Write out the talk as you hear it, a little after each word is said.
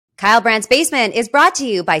Kyle Brandt's Basement is brought to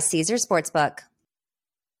you by Caesar Sportsbook.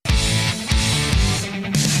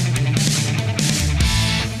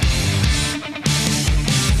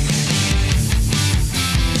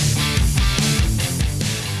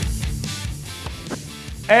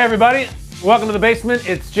 Hey everybody, welcome to the basement.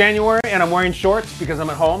 It's January and I'm wearing shorts because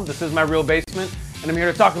I'm at home. This is my real basement and I'm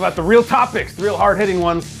here to talk about the real topics, the real hard-hitting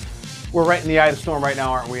ones. We're right in the eye of the storm right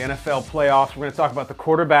now, aren't we? NFL playoffs. We're going to talk about the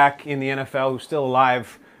quarterback in the NFL who's still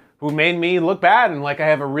alive, who made me look bad and like I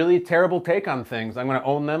have a really terrible take on things. I'm going to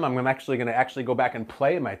own them. I'm actually going to go back and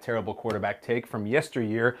play my terrible quarterback take from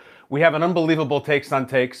yesteryear. We have an unbelievable takes on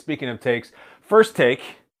takes. Speaking of takes, first take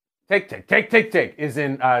is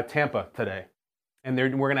in Tampa today. And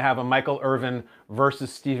we're going to have a Michael Irvin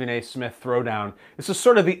versus Stephen A. Smith throwdown. This is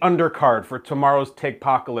sort of the undercard for tomorrow's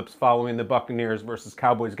Takepocalypse following the Buccaneers versus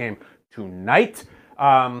Cowboys game tonight.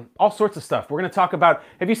 All sorts of stuff. We're going to talk about,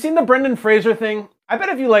 have you seen the Brendan Fraser thing? I bet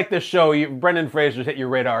if you like this show, Brendan Fraser's hit your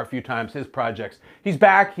radar a few times, his projects. He's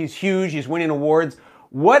back, he's huge, he's winning awards.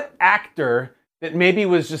 What actor that maybe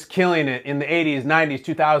was just killing it in the 80s, 90s,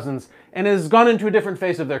 2000s, and has gone into a different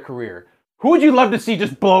phase of their career? Who would you love to see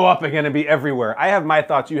just blow up again and be everywhere? I have my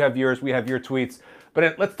thoughts, you have yours, we have your tweets.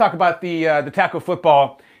 But let's talk about the tackle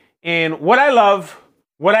football and what I love,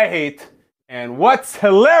 what I hate, and what's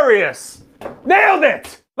hilarious. Nailed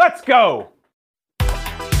it! Let's go!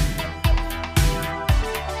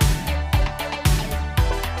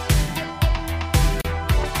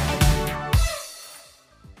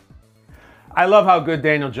 I love how good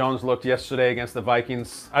Daniel Jones looked yesterday against the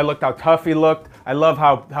Vikings. I looked how tough he looked. I love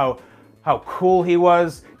how cool he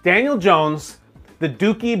was. Daniel Jones, the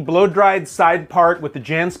Dookie blow-dried side part with the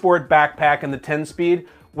JanSport backpack and the 10-speed,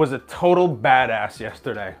 was a total badass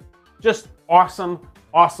yesterday. Just awesome,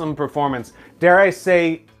 awesome performance. Dare I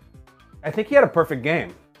say, I think he had a perfect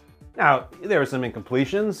game. Now, there were some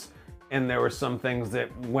incompletions, and there were some things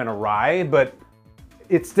that went awry, but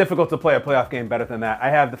it's difficult to play a playoff game better than that. I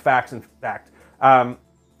have the facts in fact.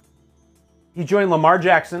 He joined Lamar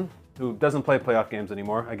Jackson, who doesn't play playoff games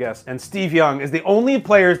anymore, I guess, and Steve Young is the only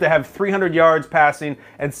players to have 300 yards passing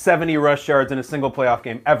and 70 rush yards in a single playoff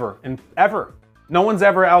game ever. No one's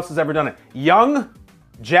else has ever done it. Young,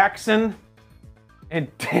 Jackson, and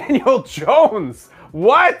Daniel Jones.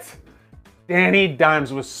 What? Danny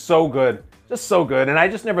Dimes was so good. Just so good. And I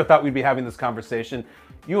just never thought we'd be having this conversation.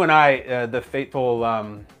 You and I, the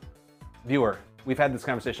faithful viewer, we've had this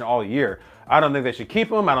conversation all year. I don't think they should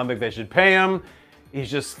keep him. I don't think they should pay him.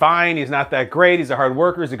 He's just fine. He's not that great. He's a hard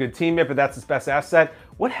worker. He's a good teammate, but that's his best asset.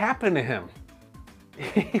 What happened to him?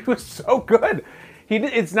 He was so good.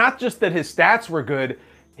 It's not just that his stats were good.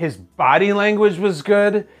 His body language was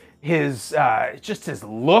good. His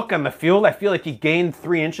look on the field. I feel like he gained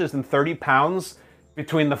 3 inches and 30 pounds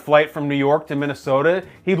between the flight from New York to Minnesota.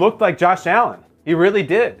 He looked like Josh Allen. He really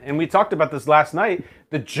did. And we talked about this last night.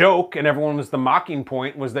 The joke, and everyone was the mocking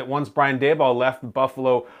point, was that once Brian Daboll left the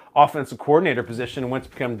Buffalo offensive coordinator position and went to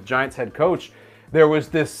become the Giants head coach, there was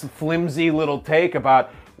this flimsy little take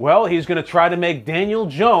about, well, he's going to try to make Daniel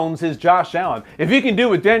Jones his Josh Allen. If he can do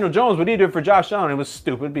it with Daniel Jones, what do you do for Josh Allen? It was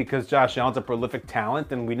stupid because Josh Allen's a prolific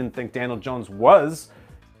talent, and we didn't think Daniel Jones was.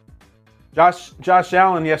 Josh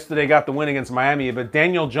Allen yesterday got the win against Miami, but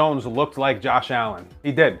Daniel Jones looked like Josh Allen.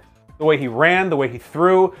 He did. The way he ran, the way he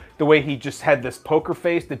threw, the way he just had this poker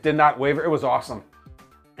face that did not waver. It was awesome.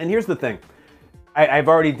 And here's the thing. I've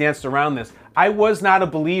already danced around this. I was not a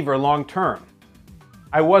believer long term.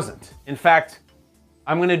 I wasn't. In fact,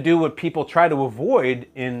 I'm going to do what people try to avoid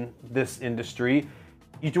in this industry.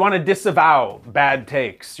 You want to disavow bad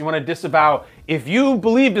takes. You want to disavow, if you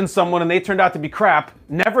believed in someone and they turned out to be crap,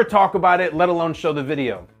 never talk about it, let alone show the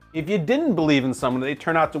video. If you didn't believe in someone and they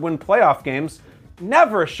turned out to win playoff games,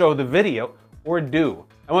 never show the video, or do.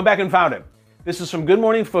 I went back and found it. This is from Good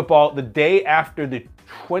Morning Football, the day after the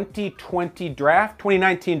 2019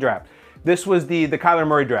 draft. This was the Kyler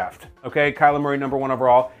Murray draft, okay? Kyler Murray, #1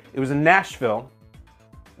 overall. It was in Nashville.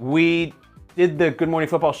 We did the Good Morning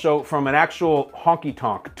Football show from an actual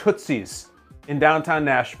honky-tonk, Tootsie's, in downtown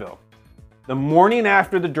Nashville. The morning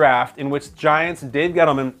after the draft, in which Giants, Dave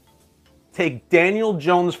Gettleman, take Daniel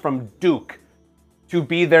Jones from Duke to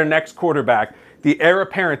be their next quarterback, the heir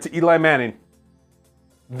apparent to Eli Manning.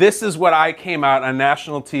 This is what I came out on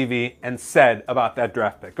national TV and said about that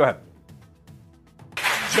draft pick. Go ahead.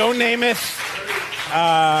 Joe Namath,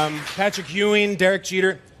 Patrick Ewing, Derek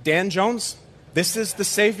Jeter, Dan Jones. This is the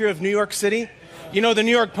savior of New York City. You know, the New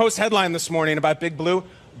York Post headline this morning about Big Blue,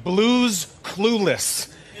 Blues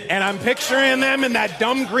clueless. And I'm picturing them in that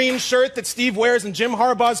dumb green shirt that Steve wears and Jim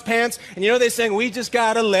Harbaugh's pants. And you know, they saying, we just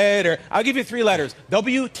got a letter. I'll give you 3 letters.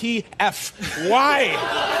 WTF. Why?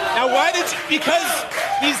 Now, why did you? Because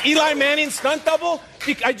he's Eli Manning's stunt double?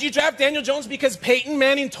 Did you draft Daniel Jones because Peyton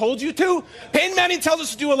Manning told you to? Peyton Manning tells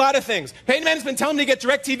us to do a lot of things. Peyton Manning's been telling me to get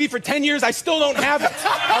DirecTV for 10 years. I still don't have it.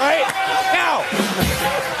 All right? Now,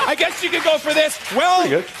 I guess you could go for this.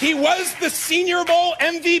 Well, he was the Senior Bowl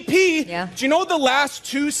MVP. Yeah. Do you know the last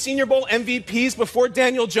 2 Senior Bowl MVPs before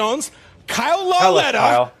Daniel Jones? Kyle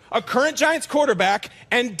Lauletta, a current Giants quarterback,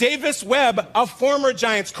 and Davis Webb, a former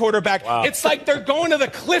Giants quarterback. Wow. It's like they're going to the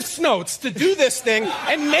Cliffs Notes to do this thing,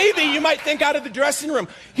 and maybe you might think out of the dressing room.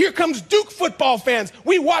 Here comes Duke football fans.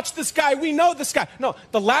 We watch this guy. We know this guy. No,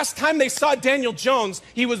 the last time they saw Daniel Jones,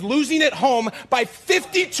 he was losing at home by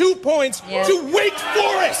 52 points to Wake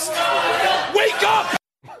Forest. Wake up!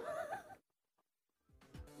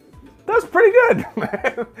 That's pretty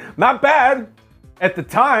good. Not bad at the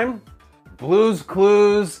time. Blues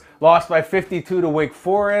Clues lost by 52 to Wake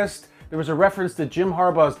Forest. There was a reference to Jim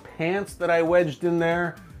Harbaugh's pants that I wedged in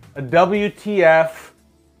there. A WTF.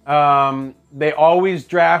 They always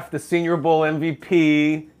draft the Senior Bowl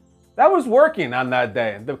MVP. That was working on that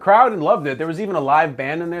day. The crowd loved it. There was even a live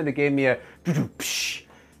band in there that gave me a psh.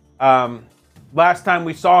 Last time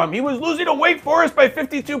we saw him, he was losing to Wake Forest by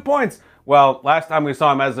 52 points. Well, last time we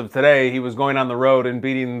saw him as of today, he was going on the road and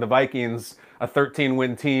beating the Vikings, a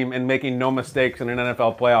 13-win team, and making no mistakes in an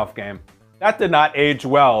NFL playoff game. That did not age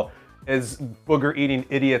well, as booger-eating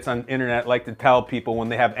idiots on the internet like to tell people when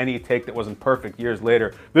they have any take that wasn't perfect years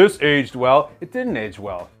later. This aged well. It didn't age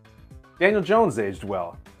well. Daniel Jones aged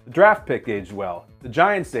well. The draft pick aged well. The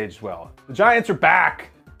Giants aged well. The Giants are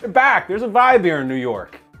back. They're back. There's a vibe here in New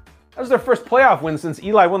York. That was their first playoff win since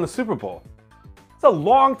Eli won the Super Bowl. It's a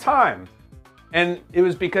long time. And it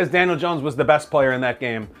was because Daniel Jones was the best player in that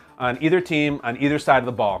game on either team, on either side of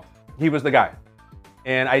the ball. He was the guy.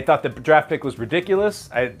 And I thought the draft pick was ridiculous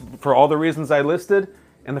for all the reasons I listed.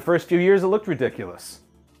 In the first few years, it looked ridiculous.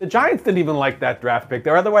 The Giants didn't even like that draft pick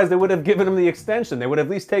there. Otherwise, they would have given him the extension. They would have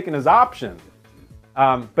at least taken his option.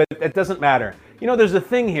 But it doesn't matter. You know, there's a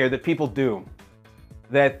thing here that people do.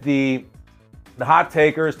 That the hot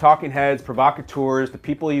takers, talking heads, provocateurs, the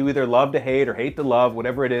people you either love to hate or hate to love,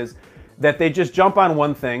 whatever it is, that they just jump on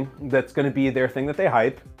one thing that's going to be their thing that they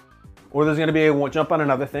hype, or there's going to be a jump on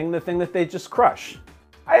another thing, the thing that they just crush.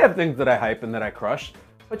 I have things that I hype and that I crush,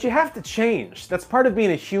 but you have to change. That's part of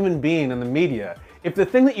being a human being in the media. If the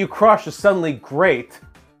thing that you crush is suddenly great,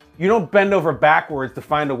 you don't bend over backwards to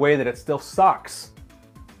find a way that it still sucks.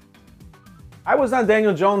 I was on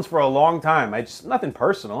Daniel Jones for a long time. Nothing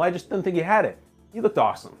personal. I just didn't think he had it. He looked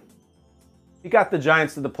awesome. He got the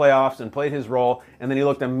Giants to the playoffs and played his role, and then he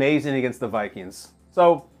looked amazing against the Vikings.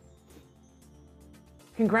 So,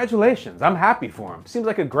 congratulations. I'm happy for him. Seems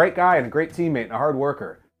like a great guy and a great teammate and a hard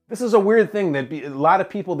worker. This is a weird thing that a lot of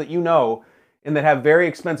people that you know and that have very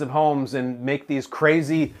expensive homes and make these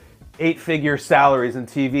crazy 8-figure salaries in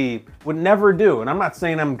TV would never do. And I'm not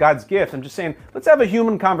saying I'm God's gift. I'm just saying, let's have a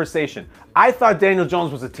human conversation. I thought Daniel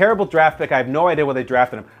Jones was a terrible draft pick. I have no idea why they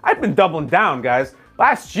drafted him. I've been doubling down, guys.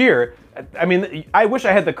 Last year, I mean, I wish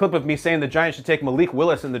I had the clip of me saying the Giants should take Malik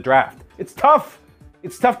Willis in the draft. It's tough.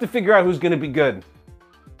 It's tough to figure out who's going to be good.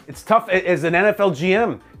 It's tough as an NFL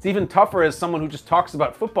GM. It's even tougher as someone who just talks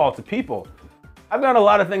about football to people. I've got a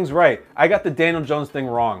lot of things right. I got the Daniel Jones thing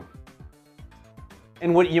wrong.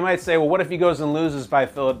 And what you might say, well, what if he goes and loses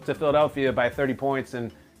to Philadelphia by 30 points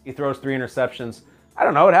and he throws 3 interceptions? I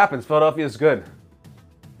don't know. It happens. Philadelphia's good.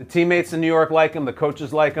 The teammates in New York like him. The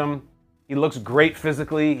coaches like him. He looks great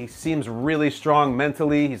physically. He seems really strong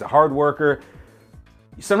mentally. He's a hard worker.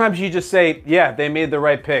 Sometimes you just say, yeah, they made the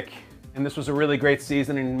right pick. And this was a really great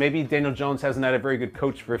season. And maybe Daniel Jones hasn't had a very good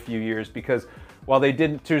coach for a few years because while they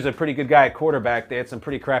did choose a pretty good guy at quarterback, they had some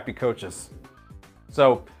pretty crappy coaches.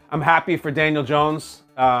 So I'm happy for Daniel Jones.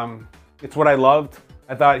 It's what I loved.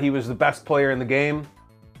 I thought he was the best player in the game.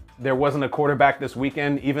 There wasn't a quarterback this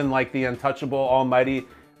weekend, even like the untouchable, almighty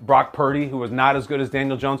Brock Purdy, who was not as good as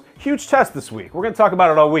Daniel Jones. Huge test this week. We're going to talk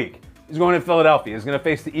about it all week. He's going to Philadelphia. He's going to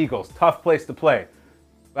face the Eagles. Tough place to play.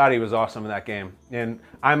 Thought he was awesome in that game. And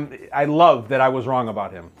I love that I was wrong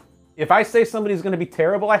about him. If I say somebody's going to be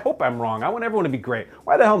terrible, I hope I'm wrong. I want everyone to be great.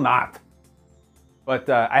 Why the hell not? But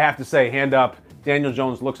I have to say, hand up, Daniel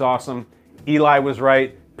Jones looks awesome. Eli was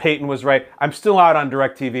right. Peyton was right. I'm still out on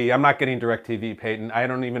DirecTV. I'm not getting DirecTV, Peyton. I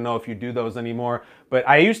don't even know if you do those anymore. But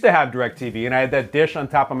I used to have DirecTV, and I had that dish on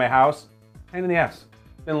top of my house. Pain in the ass.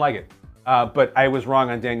 Didn't like it. But I was wrong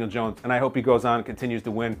on Daniel Jones, and I hope he goes on and continues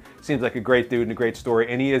to win. Seems like a great dude and a great story,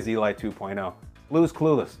 and he is Eli 2.0. Blues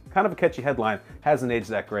Clueless. Kind of a catchy headline. Hasn't aged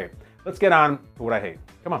that great. Let's get on to what I hate.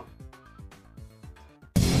 Come on.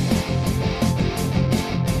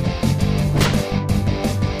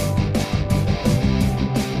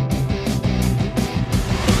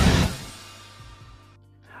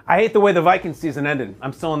 I hate the way the Vikings season ended.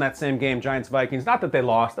 I'm still in that same game, Giants-Vikings. Not that they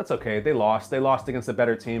lost. That's okay. They lost. They lost against a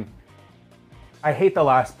better team. I hate the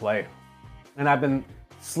last play. And I've been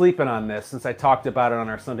sleeping on this since I talked about it on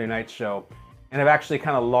our Sunday night show. And I've actually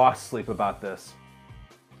kind of lost sleep about this.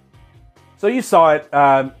 So you saw it.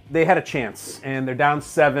 They had a chance. And they're down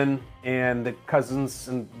 7. And the Cousins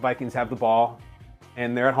and Vikings have the ball.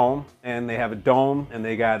 And they're at home. And they have a dome. And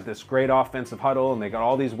they got this great offensive huddle. And they got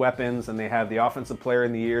all these weapons. And they have the offensive player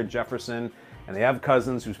in the year, Jefferson. And they have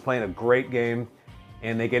Cousins, who's playing a great game.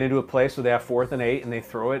 And they get into a place where they have 4th and 8. And they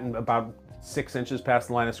throw it in about 6 inches past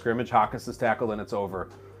the line of scrimmage. Hawkins is tackled, and it's over.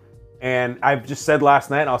 And I've just said last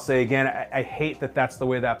night, and I'll say again, I hate that that's the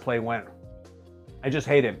way that play went. I just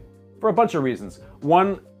hate it for a bunch of reasons.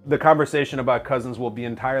 One, the conversation about Cousins will be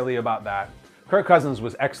entirely about that. Kirk Cousins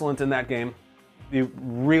was excellent in that game.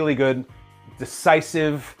 Really good,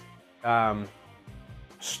 decisive,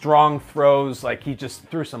 strong throws. Like, he just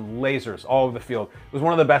threw some lasers all over the field. It was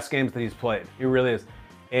one of the best games that he's played. He really is.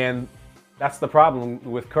 And that's the problem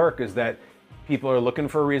with Kirk, is that people are looking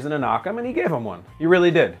for a reason to knock him, and he gave him one. He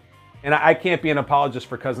really did. And I can't be an apologist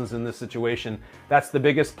for Cousins in this situation. That's the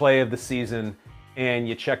biggest play of the season, and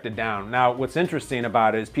you checked it down. Now, what's interesting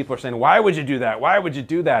about it is people are saying, why would you do that? Why would you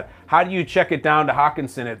do that? How do you check it down to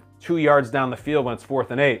Hockenson at 2 yards down the field when it's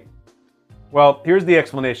 4th and 8? Well, here's the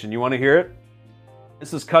explanation. You want to hear it?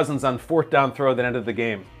 This is Cousins on 4th down throw that ended the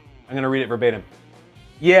game. I'm going to read it verbatim.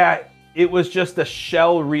 Yeah, it was just a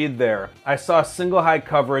shell read there. I saw single high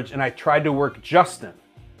coverage, and I tried to work Justin,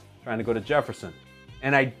 trying to go to Jefferson.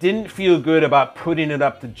 And I didn't feel good about putting it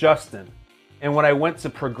up to Justin. And when I went to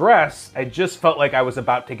progress, I just felt like I was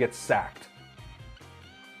about to get sacked.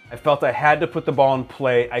 I felt I had to put the ball in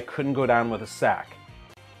play. I couldn't go down with a sack.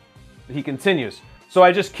 He continues. So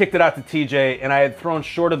I just kicked it out to TJ, and I had thrown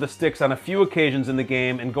short of the sticks on a few occasions in the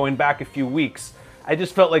game, and going back a few weeks, I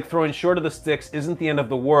just felt like throwing short of the sticks isn't the end of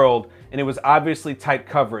the world, and it was obviously tight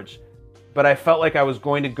coverage. But I felt like I was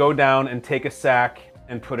going to go down and take a sack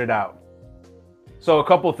and put it out. So a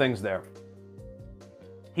couple things there.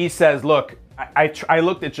 He says, look, I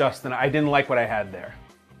looked at Justin. I didn't like what I had there.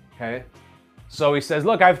 Okay? So he says,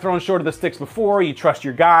 look, I've thrown short of the sticks before. You trust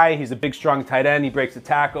your guy. He's a big, strong tight end. He breaks a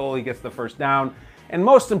tackle. He gets the first down. And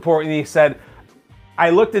most importantly, he said,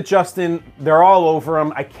 I looked at Justin. They're all over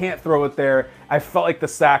him. I can't throw it there. I felt like the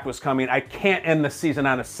sack was coming. I can't end the season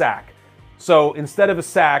on a sack. So instead of a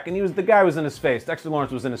sack, and the guy was in his face. Dexter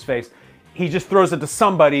Lawrence was in his face. He just throws it to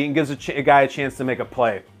somebody and gives a guy a chance to make a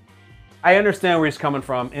play. I understand where he's coming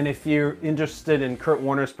from, and if you're interested in Kurt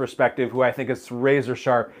Warner's perspective, who I think is razor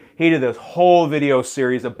sharp, he did this whole video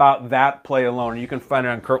series about that play alone, and you can find it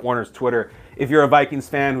on Kurt Warner's Twitter. If you're a Vikings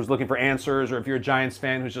fan who's looking for answers, or if you're a Giants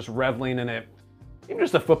fan who's just reveling in it, even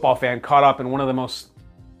just a football fan caught up in one of the most,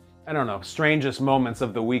 strangest moments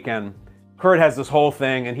of the weekend. Kurt has this whole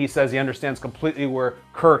thing, and he says he understands completely where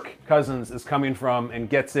Kirk Cousins is coming from and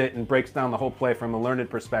gets it and breaks down the whole play from a learned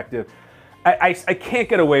perspective. I can't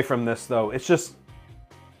get away from this, though. It's just,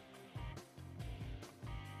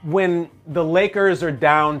 when the Lakers are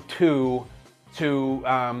down 2 to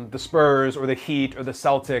the Spurs or the Heat or the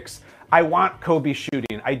Celtics, I want Kobe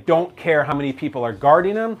shooting. I don't care how many people are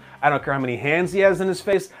guarding him. I don't care how many hands he has in his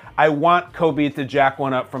face. I want Kobe to jack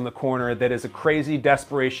one up from the corner that is a crazy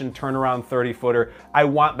desperation turnaround 30-footer. I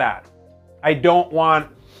want that. I don't want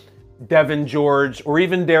Devin George or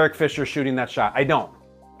even Derek Fisher shooting that shot. I don't.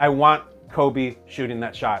 I want Kobe shooting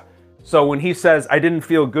that shot. So when he says, I didn't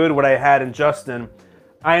feel good what I had in Justin,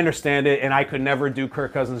 I understand it, and I could never do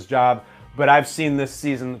Kirk Cousins' job, but I've seen this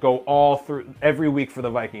season go all through every week for the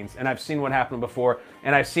Vikings, and I've seen what happened before,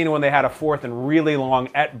 and I've seen when they had a 4th and really long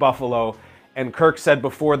at Buffalo, and Kirk said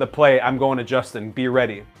before the play, I'm going to Justin, be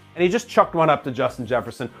ready. And he just chucked one up to Justin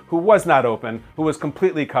Jefferson, who was not open, who was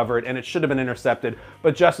completely covered, and it should have been intercepted,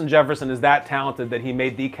 but Justin Jefferson is that talented that he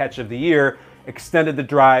made the catch of the year, extended the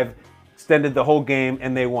drive, extended the whole game,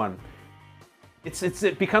 and they won.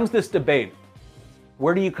 It becomes this debate.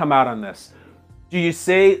 Where do you come out on this? Do you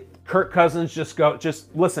say Kirk Cousins just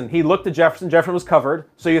listen, he looked at Jefferson, Jefferson was covered,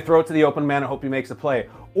 so you throw it to the open man and hope he makes a play?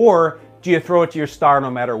 Or do you throw it to your star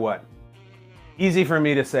no matter what? Easy for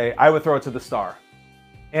me to say, I would throw it to the star.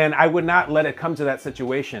 And I would not let it come to that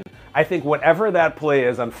situation. I think whatever that play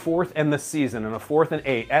is on 4th in the season, and a 4th and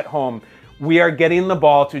 8 at home, we are getting the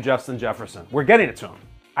ball to Justin Jefferson. We're getting it to him.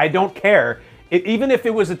 I don't care. Even if it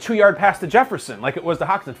was a 2-yard pass to Jefferson, like it was to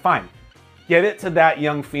Hockenson, fine. Get it to that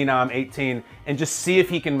young phenom, 18, and just see if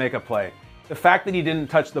he can make a play. The fact that he didn't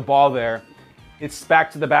touch the ball there, it's back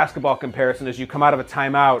to the basketball comparison as you come out of a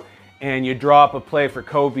timeout and you draw up a play for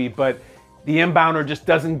Kobe, but the inbounder just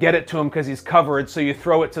doesn't get it to him because he's covered, so you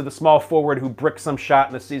throw it to the small forward who bricks some shot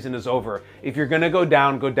and the season is over. If you're going to go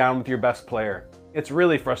down with your best player. It's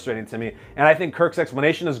really frustrating to me. And I think Kirk's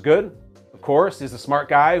explanation is good. Of course, he's a smart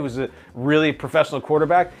guy who's a really professional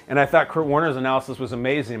quarterback, and I thought Kurt Warner's analysis was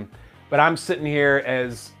amazing. But I'm sitting here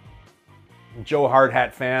as Joe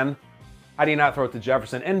Hardhat fan. How do you not throw it to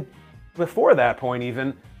Jefferson? And before that point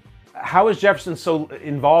even, how is Jefferson so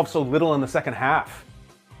involved so little in the second half?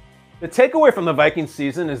 The takeaway from the Vikings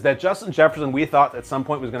season is that Justin Jefferson, we thought at some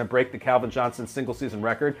point was going to break the Calvin Johnson single season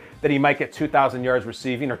record, that he might get 2,000 yards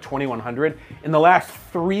receiving or 2,100. In the last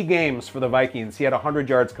 3 games for the Vikings, he had 100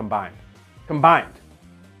 yards combined.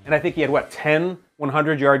 And I think he had, 10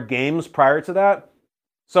 100-yard games prior to that?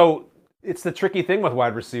 So it's the tricky thing with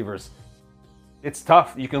wide receivers. It's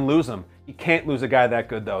tough. You can lose them. You can't lose a guy that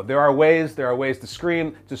good, though. There are ways to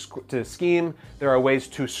scheme. There are ways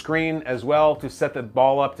to screen as well, to set the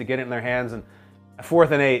ball up, to get it in their hands. And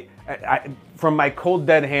 4th and 8, from my cold,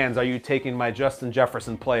 dead hands, are you taking my Justin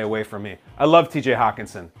Jefferson play away from me? I love TJ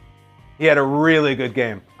Hawkinson. He had a really good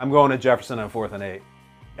game. I'm going to Jefferson on 4th and 8.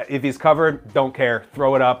 If he's covered, don't care.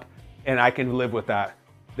 Throw it up, and I can live with that.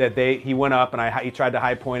 He went up, and he tried to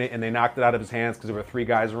high point it, and they knocked it out of his hands because there were 3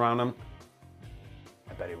 guys around him.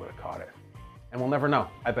 I bet he would have caught it. And we'll never know.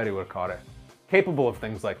 I bet he would have caught it. Capable of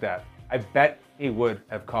things like that. I bet he would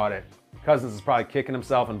have caught it. Cousins is probably kicking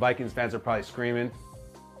himself, and Vikings fans are probably screaming.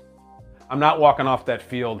 I'm not walking off that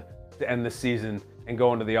field to end the season and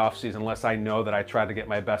go into the offseason unless I know that I tried to get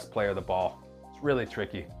my best player the ball. It's really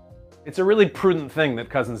tricky. It's a really prudent thing that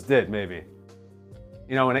Cousins did, maybe.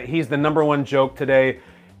 You know, and he's the #1 joke today.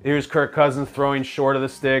 Here's Kirk Cousins throwing short of the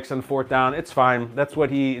sticks on 4th down. It's fine. That's what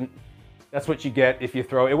you get if you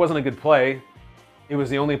throw. It wasn't a good play. It was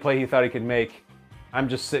the only play he thought he could make. I'm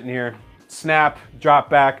just sitting here. Snap, drop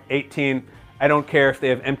back, 18. I don't care if they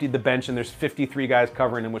have emptied the bench and there's 53 guys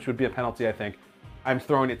covering him, which would be a penalty, I think. I'm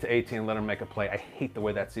throwing it to 18 and let him make a play. I hate the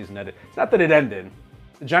way that season ended. It's not that it ended.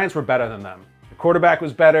 The Giants were better than them. The quarterback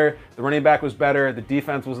was better. The running back was better. The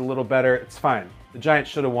defense was a little better. It's fine. The Giants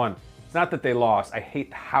should have won. It's not that they lost. I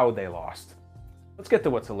hate how they lost. Let's get to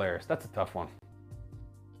what's hilarious. That's a tough one.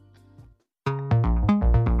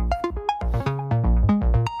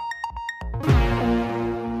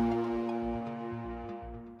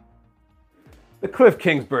 The Cliff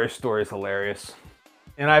Kingsbury story is hilarious,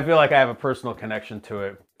 and I feel like I have a personal connection to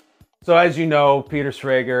it. So as you know, Peter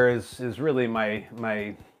Schrager is really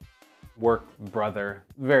my work brother,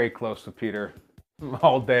 very close to Peter,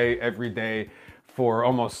 all day, every day, for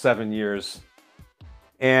almost 7 years.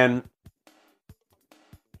 And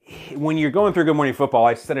when you're going through Good Morning Football,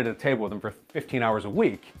 I sit at a table with him for 15 hours a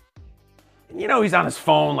week. And you know, he's on his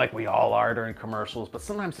phone like we all are during commercials, but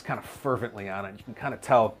sometimes he's kind of fervently on it. You can kind of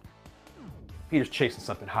tell Peter's chasing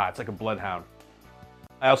something hot. It's like a bloodhound.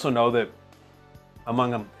 I also know that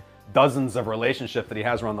among dozens of relationships that he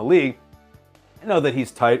has around the league, I know that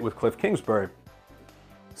he's tight with Cliff Kingsbury.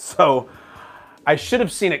 So I should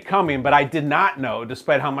have seen it coming, but I did not know,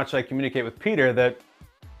 despite how much I communicate with Peter, that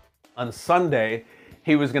on Sunday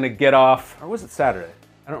he was going to get off, or was it Saturday?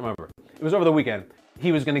 I don't remember. It was over the weekend.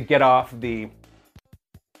 He was going to get off the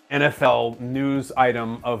NFL news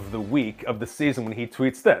item of the week, of the season, when he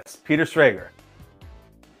tweets this. Peter Schrager.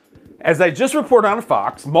 As I just reported on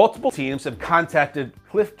Fox, multiple teams have contacted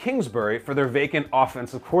Cliff Kingsbury for their vacant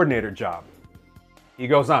offensive coordinator job. He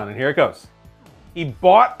goes on, and here it goes. He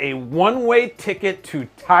bought a one-way ticket to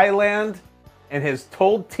Thailand and has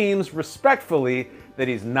told teams respectfully that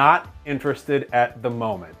he's not interested at the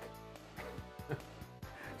moment.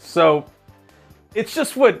 So it's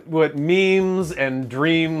just what memes and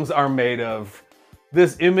dreams are made of.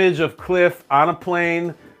 This image of Cliff on a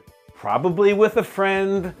plane, probably with a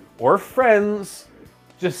friend or friends,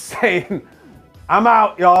 just saying, I'm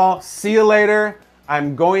out, y'all. See you later.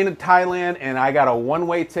 I'm going to Thailand and I got a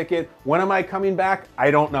one-way ticket. When am I coming back?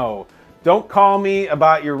 I don't know. Don't call me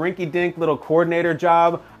about your rinky-dink little coordinator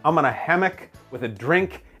job. I'm on a hammock with a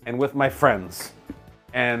drink and with my friends.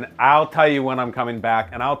 And I'll tell you when I'm coming back,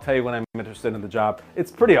 and I'll tell you when I'm interested in the job.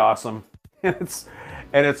 It's pretty awesome. And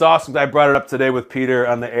it's awesome. I brought it up today with Peter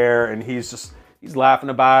on the air, and he's laughing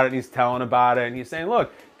about it, and he's telling about it, and he's saying,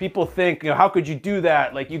 look, people think, how could you do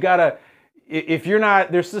that? Like, you gotta, if you're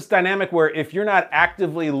not, there's this dynamic where if you're not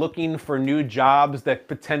actively looking for new jobs, that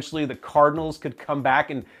potentially the Cardinals could come back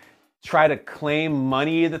and try to claim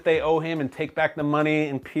money that they owe him and take back the money,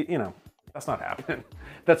 and that's not happening.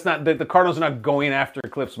 That's not, the Cardinals are not going after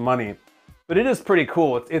Cliff's money. But it is pretty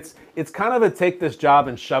cool. It's kind of a take this job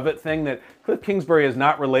and shove it thing, that Cliff Kingsbury is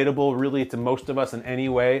not relatable really to most of us in any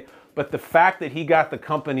way. But the fact that he got the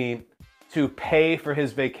company to pay for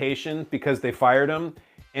his vacation because they fired him.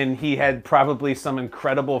 And he had probably some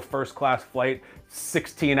incredible first-class flight,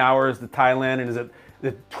 16 hours to Thailand, and is at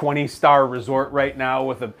the 20-star resort right now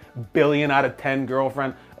with a 1 billion out of 10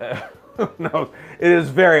 girlfriend. Who knows? It is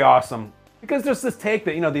very awesome. Because there's this take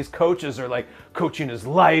that, these coaches are like coaching his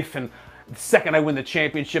life, and the second I win the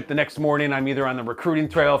championship, the next morning I'm either on the recruiting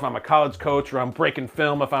trail if I'm a college coach, or I'm breaking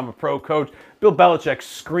film if I'm a pro coach. Bill Belichick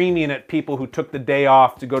screaming at people who took the day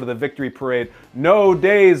off to go to the victory parade, no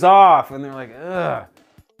days off. And they're like, ugh.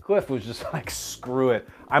 Cliff was just like, screw it.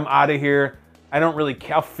 I'm out of here. I don't really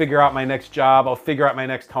care. I'll figure out my next job. I'll figure out my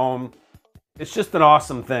next home. It's just an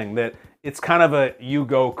awesome thing that it's kind of a you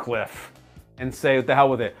go, Cliff, and say, what the hell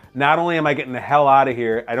with it. Not only am I getting the hell out of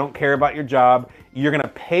here, I don't care about your job. You're going to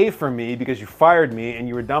pay for me because you fired me and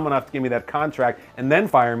you were dumb enough to give me that contract and then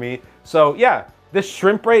fire me. So yeah, this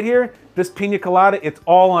shrimp right here, this pina colada, it's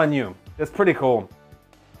all on you. That's pretty cool.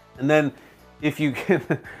 And then if you can,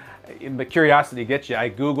 the curiosity gets you. I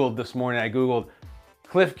Googled this morning,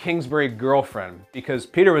 Cliff Kingsbury girlfriend, because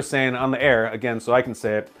Peter was saying on the air, again, so I can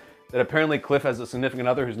say it, that apparently Cliff has a significant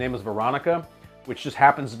other whose name is Veronica, which just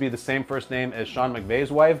happens to be the same first name as Sean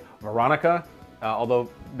McVay's wife, Veronica, although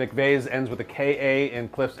McVay's ends with a K-A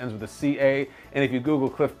and Cliff's ends with a C-A. And if you Google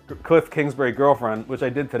Cliff Kingsbury girlfriend, which I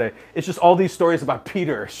did today, it's just all these stories about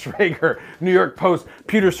Peter Schrager, New York Post,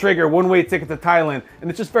 Peter Schrager, one-way ticket to Thailand. And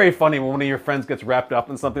it's just very funny when one of your friends gets wrapped up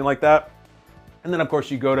in something like that. And then, of course,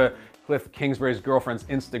 you go to Cliff Kingsbury's girlfriend's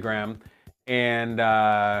Instagram, and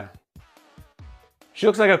she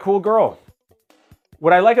looks like a cool girl.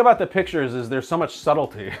 What I like about the pictures is there's so much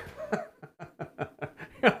subtlety.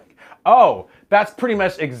 Oh, that's pretty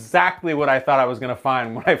much exactly what I thought I was going to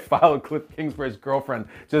find when I followed Cliff Kingsbury's girlfriend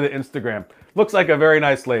to the Instagram. Looks like a very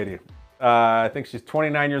nice lady. I think she's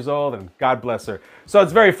 29 years old, and God bless her. So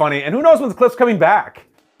it's very funny. And who knows when Cliff's coming back?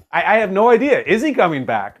 I have no idea. Is he coming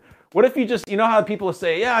back? What if he just, how people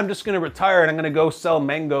say, yeah, I'm just going to retire and I'm going to go sell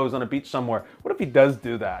mangoes on a beach somewhere. What if he does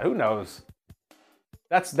do that? Who knows?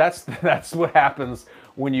 That's what happens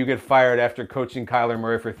when you get fired after coaching Kyler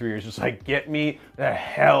Murray for 3 years. Just like, get me the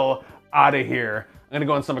hell out of here. I'm gonna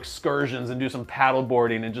go on some excursions and do some paddle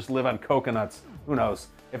boarding and just live on coconuts. Who knows?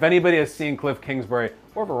 If anybody has seen Cliff Kingsbury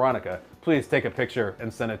or Veronica, please take a picture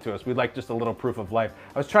and send it to us. We'd like just a little proof of life.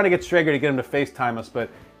 I was trying to get Schrager to get him to FaceTime us, but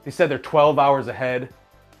he said they're 12 hours ahead.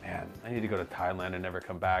 Man, I need to go to Thailand and never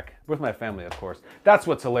come back. With my family, of course. That's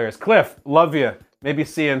what's hilarious. Cliff, love you. Maybe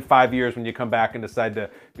see you in 5 years when you come back and decide to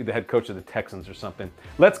be the head coach of the Texans or something.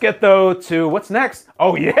 Let's get, though, to what's next.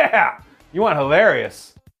 Oh, yeah! You want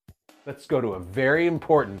hilarious? Let's go to a very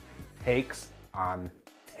important Takes on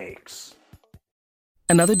Takes.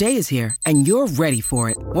 Another day is here, and you're ready for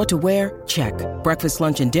it. What to wear? Check. Breakfast,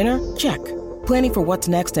 lunch, and dinner? Check. Planning for what's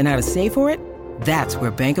next and how to save for it? That's where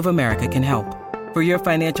Bank of America can help. For your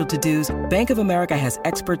financial to-dos, Bank of America has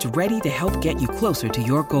experts ready to help get you closer to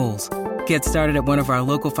your goals. Get started at one of our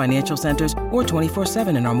local financial centers or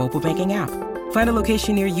 24/7 in our mobile banking app. Find a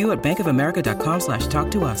location near you at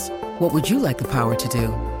bankofamerica.com/talktous. What would you like the power to do?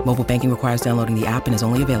 Mobile banking requires downloading the app and is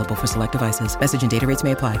only available for select devices. Message and data rates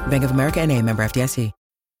may apply. Bank of America N.A., member FDIC.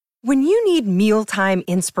 When you need mealtime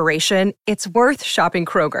inspiration, it's worth shopping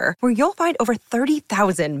Kroger, where you'll find over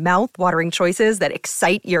 30,000 mouth-watering choices that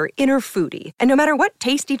excite your inner foodie. And no matter what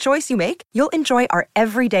tasty choice you make, you'll enjoy our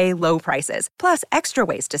everyday low prices, plus extra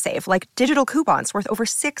ways to save, like digital coupons worth over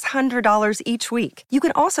 $600 each week. You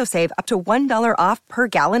can also save up to $1 off per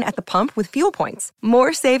gallon at the pump with fuel points.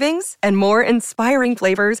 More savings and more inspiring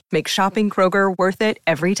flavors make shopping Kroger worth it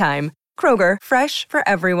every time. Kroger, fresh for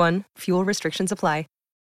everyone. Fuel restrictions apply.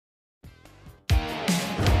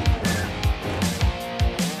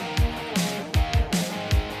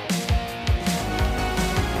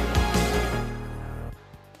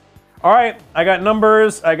 All right, I got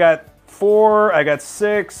numbers. I got 4. I got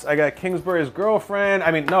 6. I got Kingsbury's girlfriend. I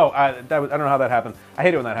mean, no, I don't know how that happened. I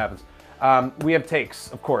hate it when that happens. We have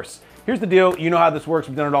takes, of course. Here's the deal. You know how this works.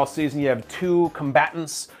 We've done it all season. You have 2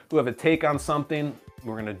 combatants who have a take on something.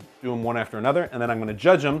 We're going to do them one after another, and then I'm going to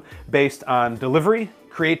judge them based on delivery,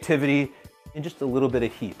 creativity, and just a little bit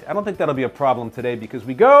of heat. I don't think that'll be a problem today because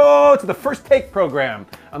we go to the First Take program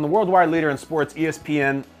on the worldwide leader in sports,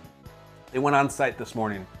 ESPN. They went on site this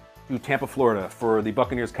morning to Tampa, Florida for the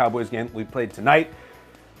Buccaneers-Cowboys game we played tonight.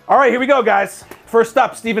 All right, here we go, guys. First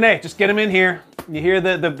up, Stephen A. Just get him in here. You hear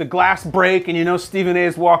the glass break, and you know Stephen A.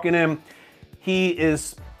 is walking in. He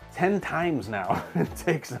is 10 times now in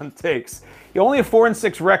takes on takes. He only a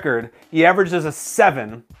 4-6 record. He averages a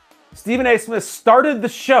 7. Stephen A. Smith started the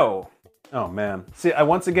show. Oh, man. See,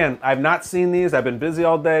 once again, I've not seen these. I've been busy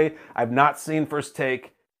all day. I've not seen First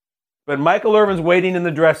Take. But Michael Irvin's waiting in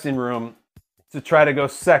the dressing room, to try to go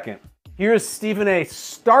second. Here's Stephen A.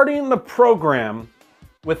 starting the program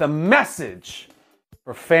with a message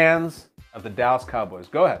for fans of the Dallas Cowboys.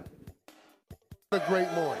 Go ahead. A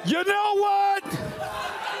great morning. You know what?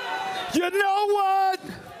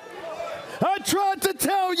 I tried to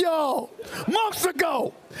tell y'all months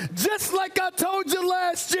ago, just like I told you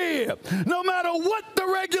last year, no matter what the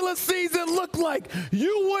regular season looked like,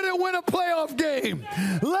 you wouldn't win a playoff game.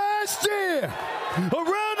 Last year,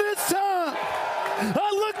 around this time,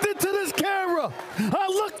 I looked into this camera, I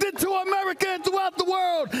looked into America and throughout the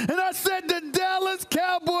world, and I said the Dallas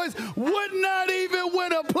Cowboys would not even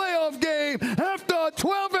win a playoff game after a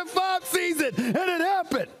 12-5 season, and it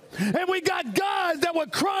happened. And we got guys that were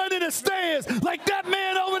crying in the stands like that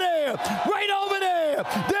man over there, right over there.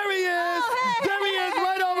 There he is. There he is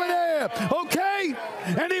right over there. Okay?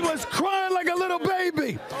 And he was crying like a little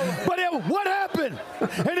baby. But what happened?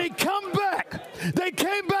 And he come back. They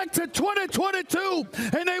came back to 2022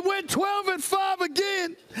 and they went 12-5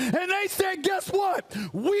 again. And they said, guess what?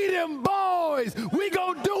 We them boys. We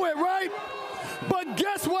gonna do it, right? But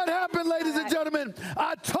guess what happened, ladies and gentlemen?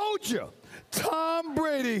 I told you. Tom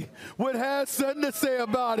Brady would have something to say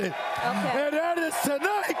about it. Okay. And that is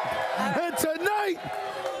tonight. And tonight,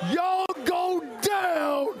 y'all go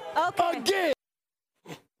down again.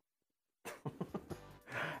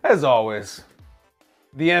 As always,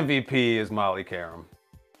 the MVP is Molly Qerim.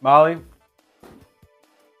 Molly,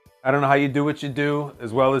 I don't know how you do what you do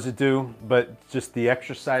as well as you do, but just the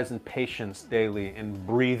exercise and patience daily and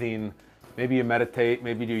breathing. Maybe you meditate,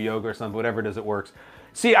 maybe you do yoga or something, whatever it is, it works.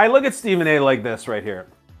 See, I look at Stephen A. like this right here.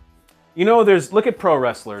 You know, look at pro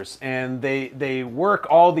wrestlers, and they work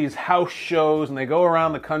all these house shows, and they go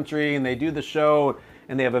around the country, and they do the show,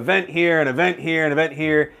 and they have event here, an event here, an event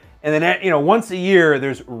here, and then, once a year,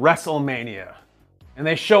 there's WrestleMania. And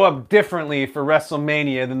they show up differently for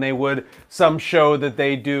WrestleMania than they would some show that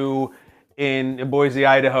they do in Boise,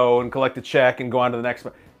 Idaho, and collect a check and go on to the next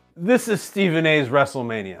one. This is Stephen A.'s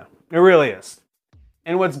WrestleMania. It really is.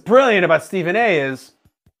 And what's brilliant about Stephen A. is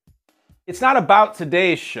it's not about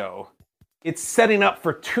today's show. It's setting up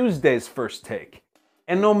for Tuesday's First Take.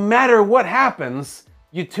 And no matter what happens,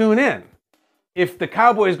 you tune in. If the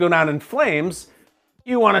Cowboys go down in flames,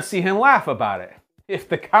 you want to see him laugh about it. If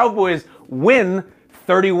the Cowboys win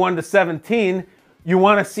 31-17, you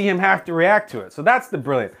want to see him have to react to it. So that's the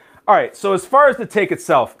brilliant. All right, so as far as the take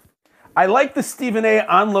itself, I like the Stephen A.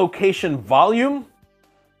 on location volume,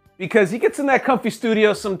 because he gets in that comfy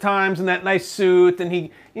studio sometimes in that nice suit, and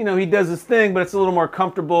he does his thing, but it's a little more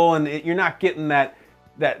comfortable, and you're not getting that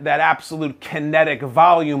absolute kinetic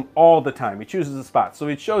volume all the time. He chooses a spot, so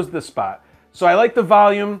he chose this spot. So I like the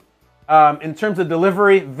volume. In terms of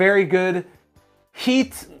delivery, very good.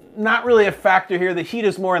 Heat, not really a factor here. The heat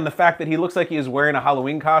is more in the fact that he looks like he is wearing a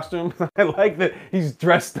Halloween costume. I like that he's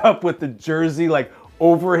dressed up with the jersey like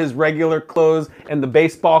over his regular clothes and the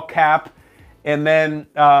baseball cap. And then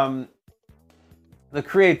the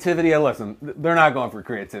creativity. Listen, they're not going for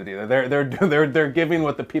creativity. They're giving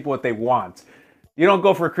what they want. You don't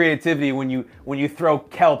go for creativity when you throw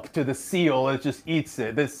kelp to the seal. It just eats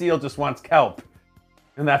it. The seal just wants kelp,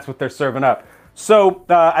 and that's what they're serving up. So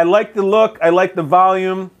I like the look. I like the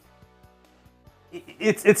volume.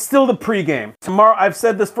 It's still the pregame. Tomorrow, I've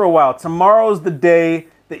said this for a while. Tomorrow's the day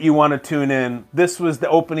that you want to tune in. This was the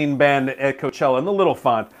opening band at Coachella in the little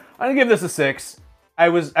font. I'm gonna give this a 6. I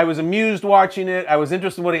was amused watching it. I was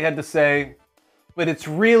interested in what he had to say, but it's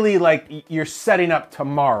really like you're setting up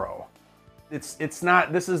tomorrow. It's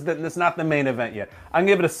not the main event yet. I'm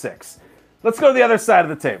gonna give it a 6. Let's go to the other side of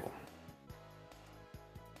the table.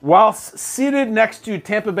 Whilst seated next to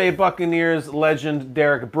Tampa Bay Buccaneers legend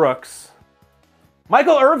Derek Brooks,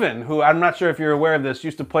 Michael Irvin, who I'm not sure if you're aware of this,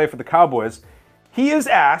 used to play for the Cowboys. He is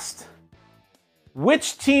asked,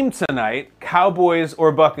 which team tonight, Cowboys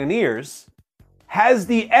or Buccaneers, has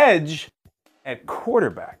the edge at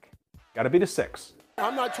quarterback? Got to be the 6.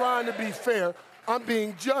 I'm not trying to be fair. I'm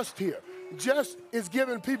being just here. Just is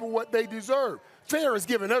giving people what they deserve. Fair is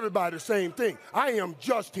giving everybody the same thing. I am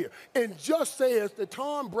just here. And just says that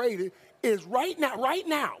Tom Brady is right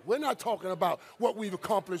now. We're not talking about what we've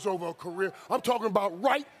accomplished over a career. I'm talking about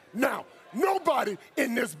right now. Nobody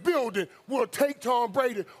in this building will take Tom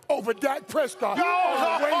Brady over Dak Prescott. The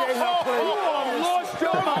way they have played. You have lost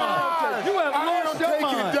your mind. You have lost your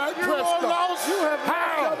mind. Dak Prescott. You have lost your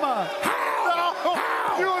mind.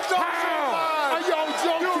 How? You lost your mind. Are y'all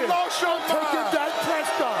joking? You lost your mind. Taking Dak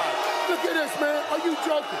Prescott. Look at this, man. Are you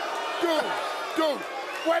joking? Dude.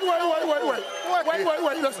 Wait.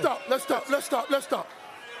 Let's stop.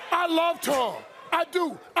 I love Tom. I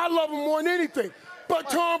do. I love him more than anything. But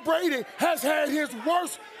Tom Brady has had his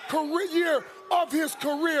worst career year of his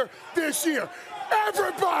career this year.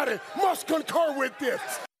 Everybody must concur with this.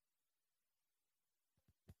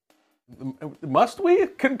 Must we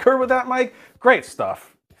concur with that, Mike? Great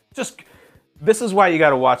stuff. This is why you got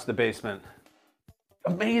to watch The Basement.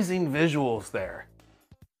 Amazing visuals there.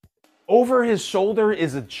 Over his shoulder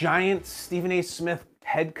is a giant Stephen A. Smith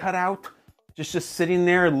head cutout, just sitting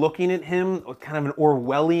there looking at him, kind of an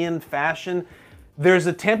Orwellian fashion. There's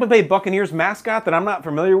a Tampa Bay Buccaneers mascot that I'm not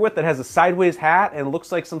familiar with that has a sideways hat and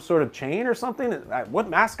looks like some sort of chain or something. What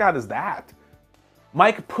mascot is that?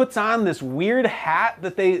 Mike puts on this weird hat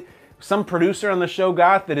that some producer on the show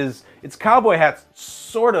got it's cowboy hats,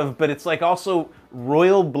 sort of, but it's like also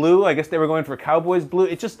royal blue. I guess they were going for Cowboys blue.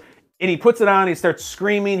 And he puts it on, he starts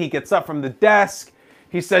screaming, he gets up from the desk.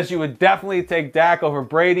 He says you would definitely take Dak over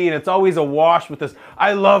Brady, and it's always a wash with this,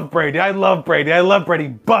 I love Brady,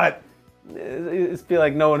 but I feel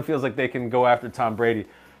like no one feels like they can go after Tom Brady.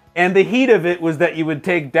 And the heat of it was that you would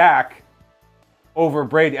take Dak over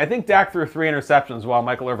Brady. I think Dak threw 3 interceptions while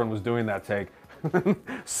Michael Irvin was doing that take.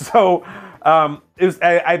 So,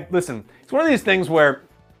 listen, it's one of these things where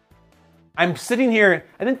I'm sitting here,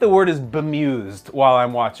 I think the word is bemused while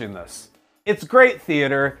I'm watching this. It's great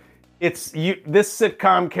theater. This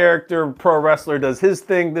sitcom character, pro wrestler, does his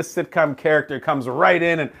thing. This sitcom character comes right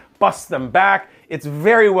in and busts them back. It's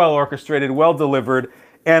very well orchestrated, well delivered.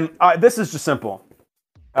 And this is just simple.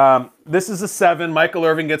 This is a 7. Michael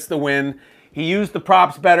Irvin gets the win. He used the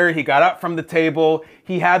props better. He got up from the table.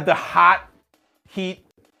 He had the hot heat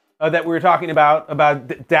that we were talking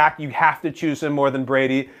about Dak. You have to choose him more than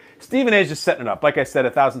Brady. Stephen A. is just setting it up, like I said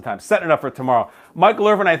 1,000 times, setting it up for tomorrow. Michael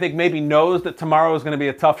Irvin, I think, maybe knows that tomorrow is going to be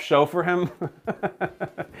a tough show for him.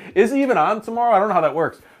 Is he even on tomorrow? I don't know how that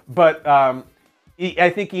works. But I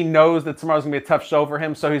think he knows that tomorrow's going to be a tough show for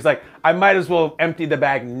him. So he's like, I might as well empty the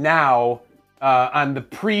bag now on the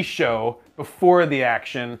pre-show before the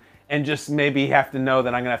action and just maybe have to know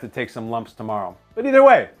that I'm going to have to take some lumps tomorrow. But either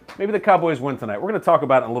way, maybe the Cowboys win tonight. We're going to talk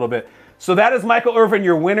about it in a little bit. So that is Michael Irvin,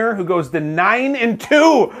 your winner, who goes to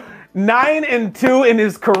 9-2. 9-2 in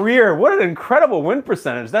his career. What an incredible win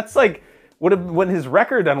percentage. That's like when his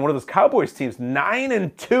record on one of those Cowboys teams.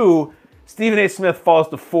 9-2. Stephen A. Smith falls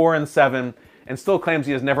to 4-7 and still claims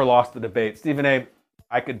he has never lost the debate. Stephen A.,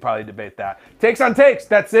 I could probably debate that. Takes on takes.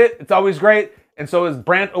 That's it. It's always great. And so is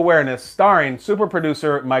Brand Awareness, starring super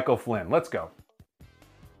producer Michael Flynn. Let's go.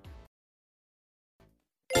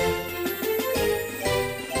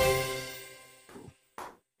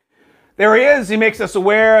 There he is. He makes us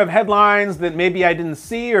aware of headlines that maybe I didn't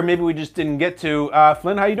see or maybe we just didn't get to.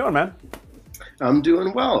 Flynn, how you doing, man? I'm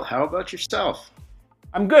doing well. How about yourself?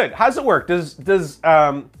 I'm good. How's it work? Because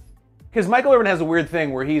Michael Irvin has a weird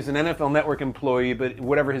thing where he's an NFL Network employee, but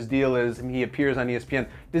whatever his deal is, and he appears on ESPN.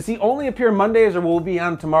 Does he only appear Mondays, or will he be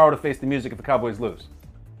on tomorrow to face the music if the Cowboys lose?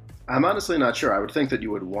 I'm honestly not sure. I would think that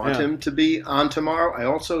you would want him to be on tomorrow. I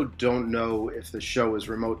also don't know if the show is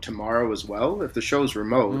remote tomorrow as well. If the show's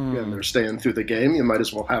remote and they're staying through the game, you might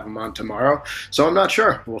as well have him on tomorrow. So I'm not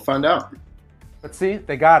sure. We'll find out. But see,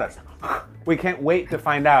 they got us. We can't wait to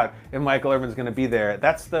find out if Michael Irvin's going to be there.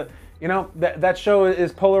 That's the, that show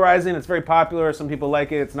is polarizing. It's very popular. Some people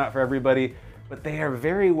like it. It's not for everybody. But they are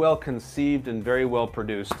very well conceived and very well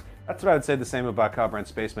produced. That's what I would say the same about Kyle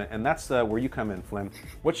Brandt's Basement, and that's where you come in, Flynn.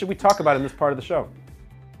 What should we talk about in this part of the show?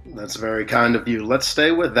 That's very kind of you. Let's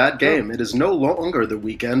stay with that game. It is no longer the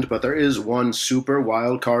weekend, but there is one super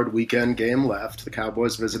wild card weekend game left. The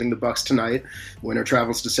Cowboys visiting the Bucs tonight. Winner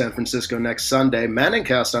travels to San Francisco next Sunday.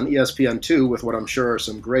 Manningcast on ESPN2 with what I'm sure are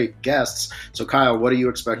some great guests. So, Kyle, what are you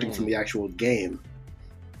expecting from the actual game?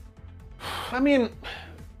 I mean,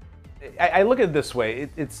 I look at it this way.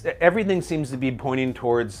 It's everything seems to be pointing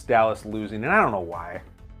towards Dallas losing, and I don't know why.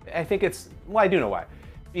 I think I do know why.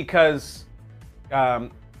 Because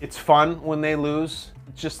it's fun when they lose.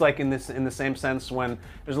 It's just like in the same sense when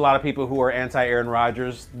there's a lot of people who are anti-Aaron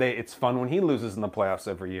Rodgers. It's fun when he loses in the playoffs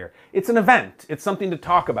every year. It's an event. It's something to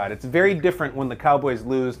talk about. It's very different when the Cowboys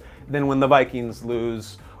lose than when the Vikings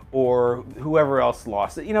lose or whoever else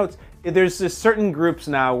lost. There's just certain groups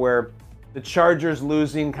now where the Chargers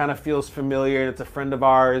losing kind of feels familiar. It's a friend of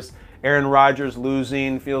ours. Aaron Rodgers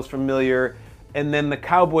losing feels familiar. And then the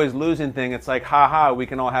Cowboys losing thing, it's like, ha, we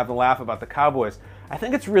can all have a laugh about the Cowboys. I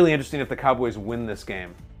think it's really interesting if the Cowboys win this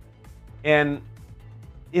game. And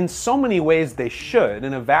in so many ways they should.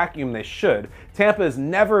 In a vacuum they should. Tampa has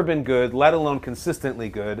never been good, let alone consistently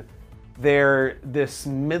good. They're this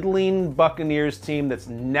middling Buccaneers team that's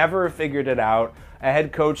never figured it out. A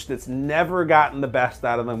head coach that's never gotten the best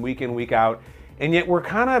out of them week in, week out. And yet we're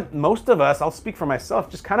kind of, most of us, I'll speak for myself,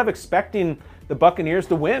 just kind of expecting the Buccaneers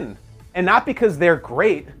to win. And not because they're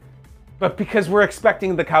great, but because we're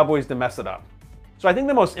expecting the Cowboys to mess it up. So I think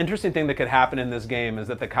the most interesting thing that could happen in this game is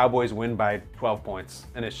that the Cowboys win by 12 points.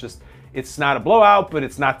 And it's not a blowout, but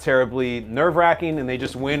it's not terribly nerve-wracking, and they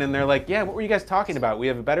just win, and they're like, yeah, what were you guys talking about? We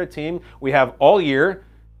have a better team. We have all year,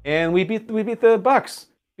 and we beat the Bucs.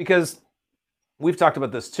 Because we've talked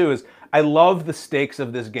about this too, is I love the stakes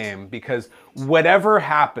of this game, because whatever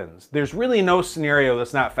happens, there's really no scenario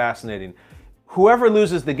that's not fascinating. Whoever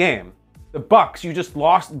loses the game, the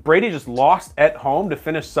Bucs, Brady just lost at home to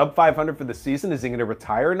finish sub 500 for the season. Is he going to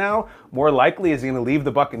retire now? More likely, is he going to leave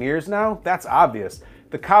the Buccaneers now? That's obvious.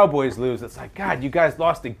 The Cowboys lose. It's like, God, you guys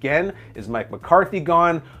lost again? Is Mike McCarthy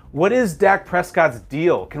gone? What is Dak Prescott's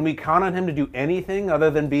deal? Can we count on him to do anything other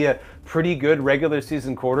than be a pretty good regular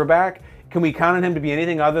season quarterback? Can we count on him to be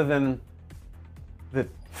anything other than the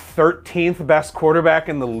 13th best quarterback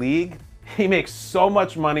in the league? He makes so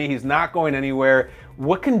much money. He's not going anywhere.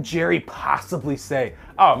 What can Jerry possibly say?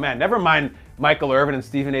 Oh man, never mind Michael Irvin and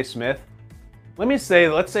Stephen A. Smith. Let's say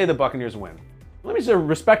the Buccaneers win. Let me say a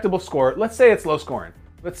respectable score. Let's say it's low scoring.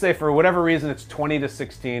 Let's say for whatever reason it's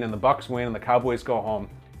 20-16 and the Bucs win and the Cowboys go home.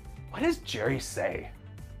 What does Jerry say?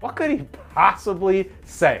 What could he possibly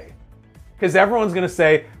say? Because everyone's going to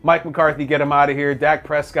say, Mike McCarthy, get him out of here. Dak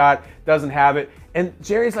Prescott doesn't have it. And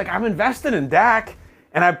Jerry's like, I'm invested in Dak.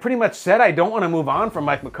 And I pretty much said I don't want to move on from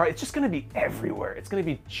Mike McCarthy. It's just going to be everywhere. It's going to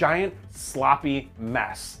be giant, sloppy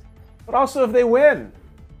mess. But also if they win,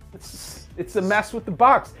 it's a mess with the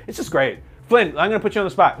Bucs. It's just great. Flynn, I'm going to put you on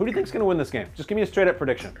the spot. Who do you think is going to win this game? Just give me a straight up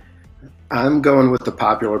prediction. I'm going with the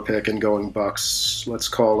popular pick and going Bucs. Let's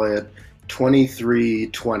call it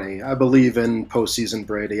 23-20. I believe in postseason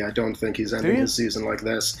Brady. I don't think he's ending his season like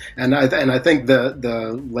this. And I think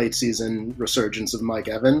the late season resurgence of Mike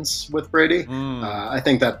Evans with Brady, I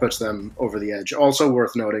think that puts them over the edge. Also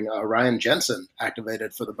worth noting, Ryan Jensen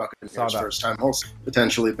activated for the Buccaneers first time, also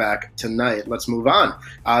potentially back tonight. Let's move on.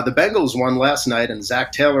 The Bengals won last night, and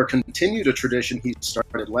Zach Taylor continued a tradition he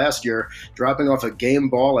started last year, dropping off a game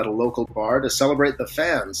ball at a local bar to celebrate the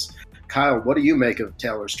fans. Kyle, what do you make of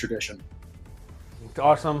Taylor's tradition? It's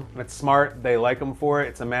awesome. It's smart. They like him for it.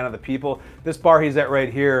 It's a man of the people. This bar he's at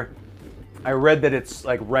right here, I read that it's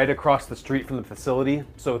like right across the street from the facility,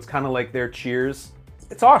 so it's kind of like their Cheers.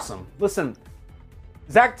 It's awesome. Listen,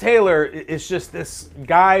 Zach Taylor is just this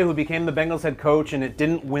guy who became the Bengals head coach, and it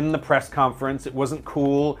didn't win the press conference. It wasn't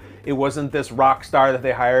cool. It wasn't this rock star that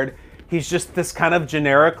they hired. He's just this kind of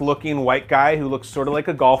generic looking white guy who looks sort of like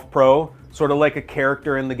a golf pro, sort of like a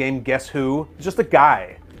character in the game Guess Who. He's just a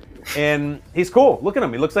guy. And he's cool. Look at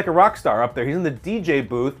him. He looks like a rock star up there. He's in the DJ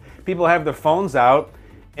booth. People have their phones out.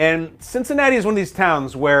 And Cincinnati is one of these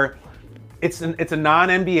towns where it's a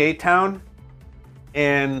non-NBA town,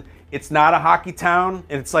 and it's not a hockey town.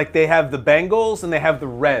 And it's like they have the Bengals and they have the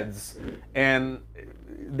Reds, and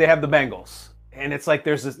they have the Bengals. And it's like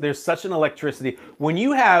there's such an electricity when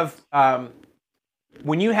you have a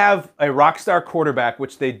rock star quarterback,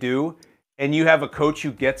 which they do, and you have a coach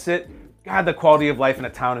who gets it. God, the quality of life in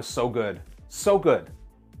a town is so good. So good.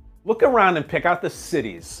 Look around and pick out the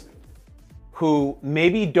cities who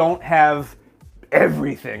maybe don't have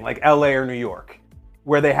everything, like LA or New York,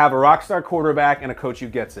 where they have a rock star quarterback and a coach who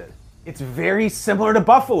gets it. It's very similar to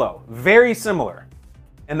Buffalo. Very similar.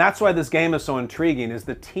 And that's why this game is so intriguing, is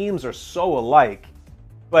the teams are so alike.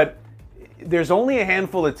 But there's only a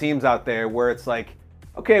handful of teams out there where it's like,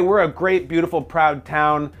 okay, we're a great, beautiful, proud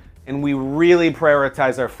town, and we really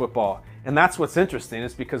prioritize our football. And that's what's interesting,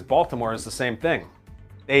 is because Baltimore is the same thing.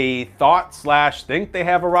 They think they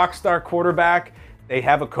have a rock star quarterback. They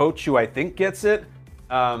have a coach who I think gets it.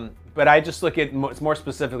 But I just look at more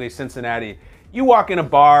specifically Cincinnati. You walk in a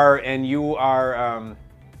bar and you are,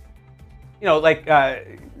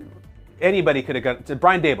 anybody could have gone to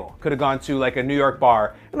Brian Daboll could have gone to like a New York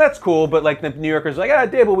bar, and that's cool. But like the New Yorkers are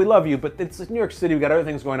like, Daboll, we love you, but it's New York City. We got other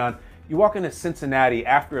things going on. You walk into Cincinnati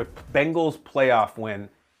after a Bengals playoff win,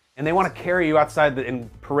 and they want to carry you outside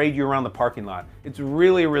and parade you around the parking lot. It's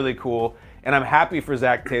really, really cool, and I'm happy for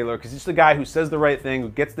Zach Taylor because he's the guy who says the right thing, who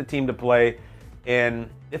gets the team to play, and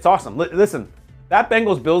it's awesome. Listen, that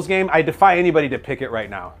Bengals-Bills game, I defy anybody to pick it right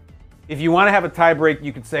now. If you want to have a tiebreak,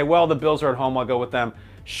 you could say, well, the Bills are at home, I'll go with them.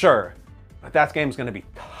 Sure, but that game's going to be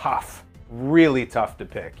tough, really tough to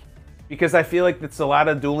pick. Because I feel like it's a lot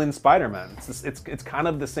of dueling Spider-Men. It's kind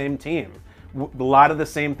of the same team. A lot of the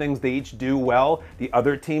same things they each do well, the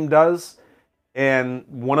other team does. And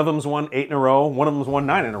one of them's won 8 in a row, one of them's won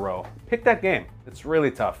 9 in a row. Pick that game. It's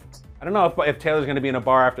really tough. I don't know if Taylor's going to be in a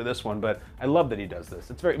bar after this one, but I love that he does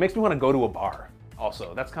this. It makes me want to go to a bar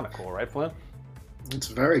also. That's kind of cool, right, Flynn? It's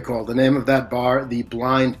very cool. The name of that bar, The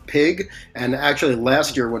Blind Pig. And actually,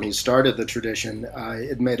 last year when he started the tradition,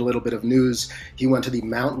 it made a little bit of news. He went to the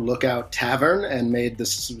Mount Lookout Tavern and made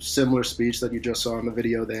this similar speech that you just saw in the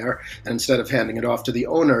video there. And instead of handing it off to the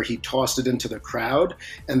owner, he tossed it into the crowd.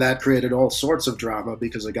 And that created all sorts of drama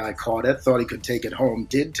because a guy caught it, thought he could take it home,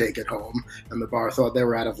 did take it home. And the bar thought they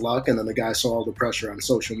were out of luck. And then the guy saw all the pressure on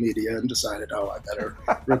social media and decided, oh, I better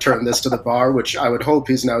return this to the bar, which I would hope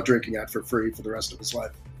he's now drinking at for free for the rest of his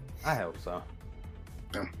life. I hope so.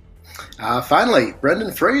 Finally,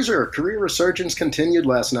 Brendan Fraser. Career resurgence continued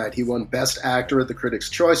last night. He won Best Actor at the Critics'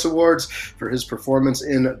 Choice Awards for his performance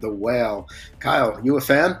in The Whale. Kyle, you a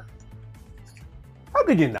fan? How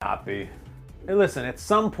could you not be? Hey, listen, at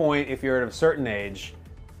some point, if you're at a certain age,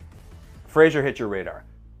 Fraser hit your radar.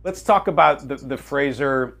 Let's talk about the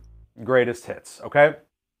Fraser greatest hits, okay?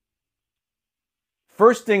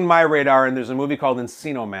 First ding my radar, and there's a movie called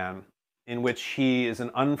Encino Man, in which he is an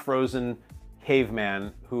unfrozen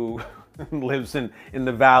caveman who lives in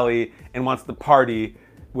the valley and wants to party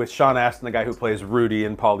with Sean Astin, the guy who plays Rudy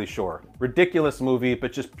in Pauly Shore. Ridiculous movie,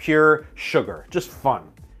 but just pure sugar, just fun.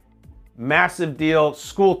 Massive deal.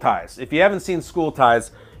 School Ties. If you haven't seen School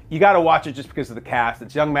Ties, you got to watch it just because of the cast.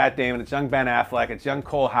 It's young Matt Damon, it's young Ben Affleck, it's young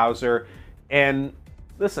Cole Hauser, and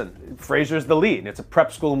listen, Fraser's the lead. It's a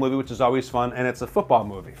prep school movie, which is always fun, and it's a football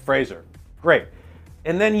movie. Fraser, great.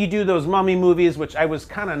 And then you do those mummy movies, which I was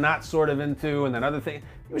kind of not sort of into, and then other things.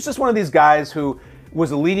 He was just one of these guys who was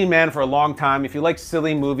a leading man for a long time. If you like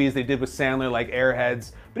silly movies they did with Sandler, like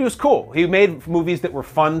Airheads, but he was cool. He made movies that were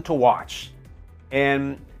fun to watch.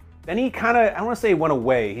 And then he kind of, I don't want to say he went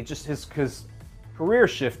away. He just, his career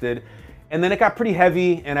shifted, and then it got pretty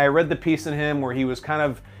heavy, and I read the piece in him where he was kind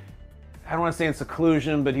of, I don't want to say in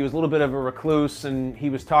seclusion, but he was a little bit of a recluse, and he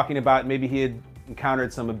was talking about maybe he had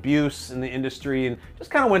encountered some abuse in the industry and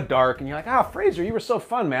just kind of went dark. And you're like, oh, Fraser, you were so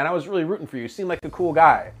fun, man. I was really rooting for you. You seemed like a cool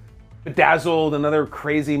guy. Bedazzled, another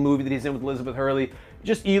crazy movie that he's in with Elizabeth Hurley.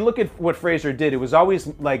 Just, you look at what Fraser did. It was always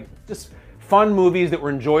like just fun movies that were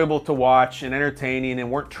enjoyable to watch and entertaining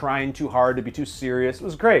and weren't trying too hard to be too serious. It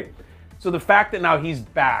was great. So the fact that now he's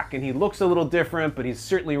back and he looks a little different, but he's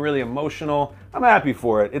certainly really emotional, I'm happy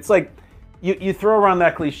for it. It's like, you throw around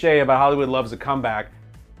that cliche about Hollywood loves a comeback.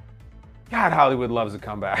 God, Hollywood loves a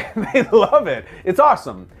comeback. They love it. It's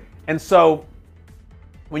awesome. And so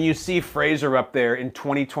when you see Fraser up there in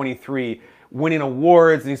 2023 winning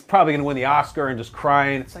awards, and he's probably going to win the Oscar and just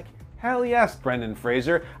crying, it's like, hell yes, Brendan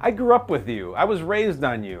Fraser. I grew up with you. I was raised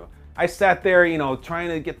on you. I sat there, trying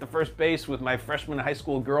to get the first base with my freshman high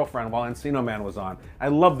school girlfriend while Encino Man was on. I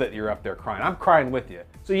love that you're up there crying. I'm crying with you.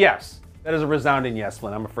 So yes, that is a resounding yes,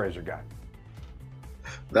 Flynn. I'm a Fraser guy.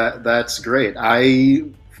 That's great.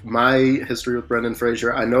 My history with Brendan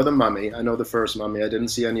Fraser, I know The Mummy. I know the first Mummy. I didn't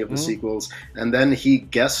see any of the sequels. And then he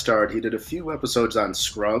guest starred. He did a few episodes on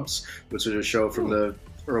Scrubs, which is a show from the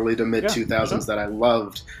early to mid 2000s that I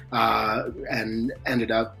loved, and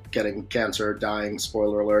ended up getting cancer, dying,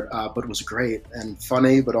 spoiler alert, but was great and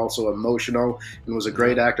funny, but also emotional, and was a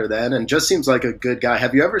great actor then, and just seems like a good guy.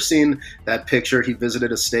 Have you ever seen that picture? He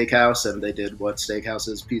visited a steakhouse, and they did what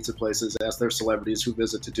steakhouses, pizza places ask their celebrities who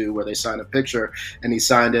visit to do, where they sign a picture, and he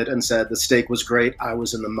signed it and said, "The steak was great, I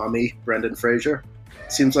was in The Mummy, Brendan Fraser."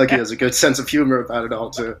 Seems like he has a good sense of humor about it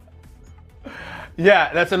all, too.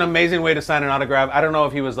 Yeah, that's an amazing way to sign an autograph. I don't know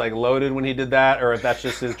if he was like loaded when he did that or if that's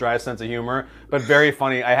just his dry sense of humor, but very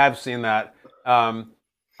funny. I have seen that. I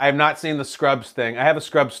have not seen the Scrubs thing. I have a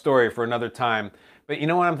Scrubs story for another time. But you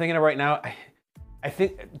know what I'm thinking of right now? I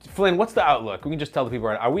think, Flynn, what's the outlook? We can just tell the people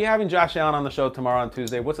right now. Are we having Josh Allen on the show tomorrow on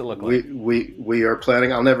Tuesday? What's it look like? We are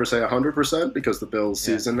planning, I'll never say 100% because the Bills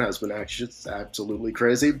season has been actually absolutely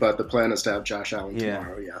crazy, but the plan is to have Josh Allen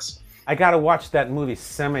tomorrow, yes. I got to watch that movie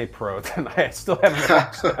Semi-Pro tonight. I still haven't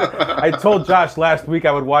watched that. I told Josh last week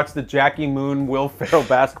I would watch the Jackie Moon, Will Ferrell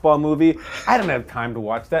basketball movie. I don't have time to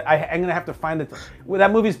watch that. I'm going to have to find it. Well,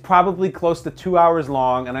 that movie's probably close to 2 hours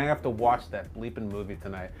long, and I have to watch that bleeping movie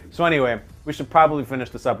tonight. So anyway, we should probably finish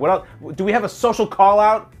this up. What else? Do we have a social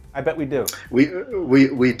call-out? I bet we do.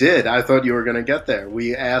 We did. I thought you were going to get there.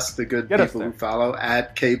 We asked the good people who follow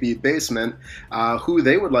at KB Basement who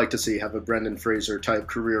they would like to see have a Brendan Fraser type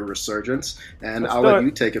career resurgence, and I'll let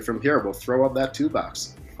you take it from here. We'll throw up that 2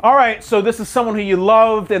 box. All right, so this is someone who you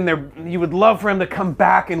loved, and you would love for him to come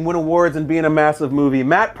back and win awards and be in a massive movie.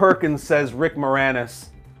 Matt Perkins says Rick Moranis.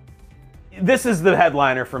 This is the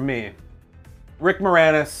headliner for me. Rick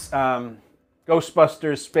Moranis,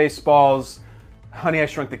 Ghostbusters, Spaceballs, Honey, I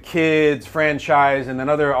Shrunk the Kids franchise, and then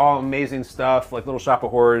other all amazing stuff like Little Shop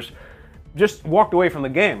of Horrors, just walked away from the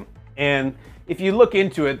game. And if you look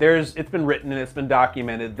into it, it's been written and it's been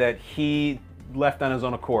documented that he left on his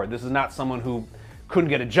own accord. This is not someone who couldn't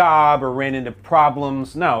get a job or ran into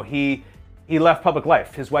problems. No, he left public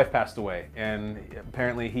life. His wife passed away, and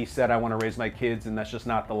apparently he said, I want to raise my kids, and that's just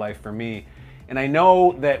not the life for me. And I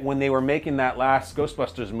know that when they were making that last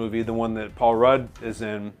Ghostbusters movie, the one that Paul Rudd is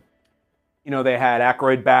in, you know, they had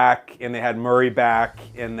Aykroyd back, and they had Murray back,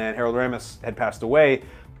 and then Harold Ramis had passed away.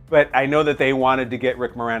 But I know that they wanted to get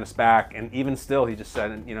Rick Moranis back, and even still, he just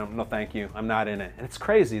said, you know, no thank you, I'm not in it. And it's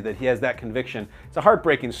crazy that he has that conviction. It's a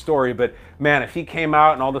heartbreaking story, but man, if he came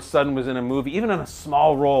out and all of a sudden was in a movie, even in a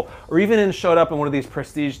small role, or even showed up in one of these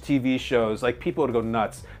prestige TV shows, like, people would go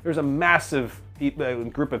nuts. There's a massive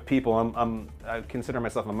group of people, I consider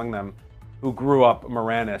myself among them, who grew up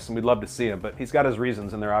Moranis, and we'd love to see him, but he's got his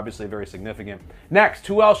reasons, and they're obviously very significant. Next,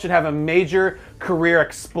 who else should have a major career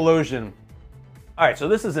explosion? All right, so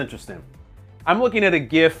this is interesting. I'm looking at a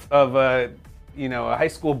GIF of a high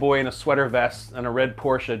school boy in a sweater vest and a red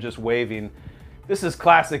Porsche just waving. This is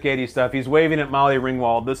classic 80s stuff. He's waving at Molly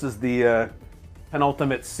Ringwald. This is the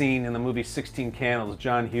penultimate scene in the movie 16 Candles,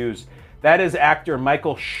 John Hughes. That is actor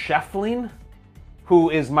Michael Scheffling,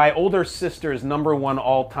 who is my older sister's #1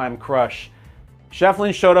 all-time crush.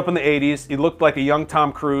 Scheffling showed up in the 80s. He looked like a young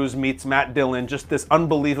Tom Cruise meets Matt Dillon, just this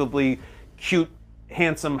unbelievably cute,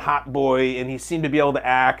 handsome, hot boy, and he seemed to be able to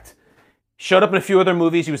act. Showed up in a few other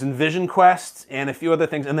movies. He was in Vision Quest and a few other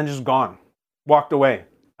things, and then just gone. Walked away.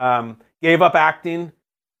 Gave up acting.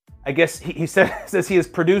 I guess he says he has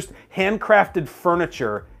produced handcrafted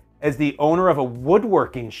furniture as the owner of a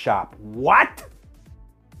woodworking shop. What?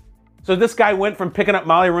 So this guy went from picking up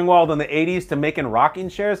Molly Ringwald in the 80s to making rocking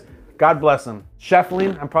chairs? God bless him.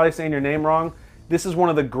 Scheffling, I'm probably saying your name wrong. This is one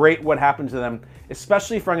of the great what happened to them,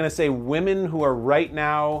 especially if I'm going to say women who are right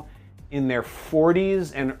now in their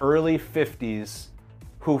 40s and early 50s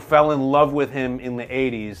who fell in love with him in the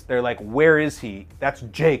 80s. They're like, where is he? That's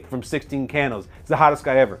Jake from 16 Candles. He's the hottest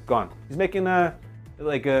guy ever. Gone. He's making a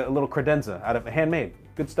little credenza out of handmade.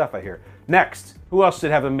 Good stuff, I hear. Next, who else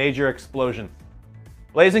should have a major explosion?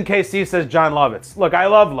 Blazing KC says John Lovitz. Look, I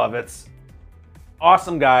love Lovitz.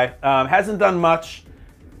 Awesome guy. Hasn't done much.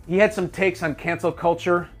 He had some takes on cancel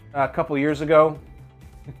culture a couple years ago.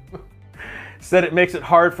 Said it makes it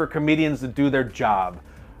hard for comedians to do their job.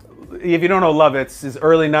 If you don't know Lovitz, his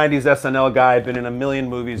early 90s SNL guy, been in a million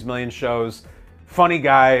movies, million shows. Funny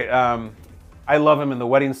guy. I love him in The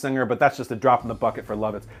Wedding Singer, but that's just a drop in the bucket for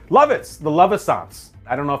Lovitz. Lovitz, the Lovassance.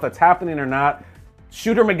 I don't know if that's happening or not.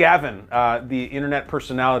 Shooter McGavin, the internet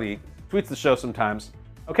personality, tweets the show sometimes.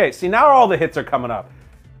 Okay, see, now all the hits are coming up.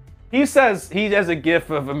 He says he has a gif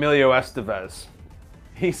of Emilio Estevez.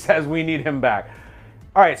 He says we need him back.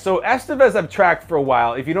 All right, so Estevez I've tracked for a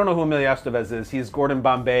while. If you don't know who Emilio Estevez is, he's Gordon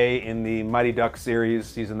Bombay in the Mighty Ducks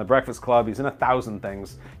series. He's in The Breakfast Club. He's in 1,000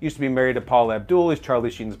 things. He used to be married to Paula Abdul. He's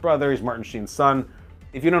Charlie Sheen's brother. He's Martin Sheen's son.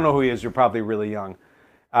 If you don't know who he is, you're probably really young.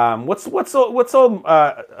 What's old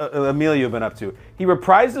Emilio been up to? He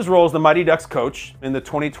reprised his role as the Mighty Ducks coach in the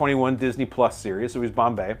 2021 Disney Plus series, so he's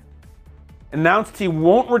Bombay. Announced he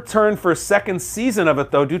won't return for a second season of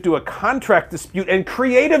it, though, due to a contract dispute and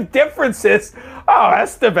creative differences. Oh,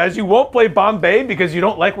 Estevez, you won't play Bombay because you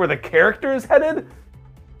don't like where the character is headed?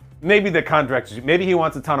 Maybe the contract, maybe he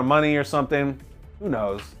wants a ton of money or something. Who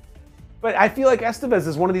knows? But I feel like Estevez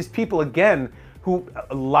is one of these people, again, who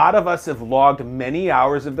a lot of us have logged many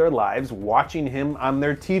hours of their lives watching him on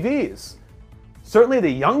their TVs. Certainly the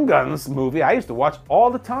Young Guns movie I used to watch all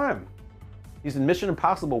the time. He's in Mission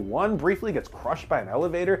Impossible 1, briefly gets crushed by an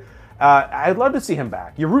elevator. I'd love to see him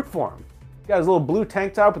back. You root for him. He got his little blue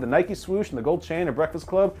tank top with the Nike swoosh and the gold chain at Breakfast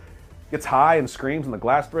Club. Gets high and screams and the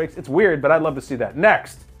glass breaks. It's weird, but I'd love to see that.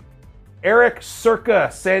 Next, Eric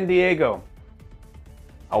Circa, San Diego.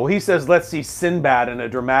 Oh, he says, let's see Sinbad in a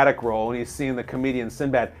dramatic role, and he's seeing the comedian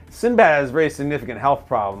Sinbad. Sinbad has very significant health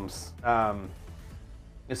problems.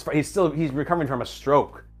 He's recovering from a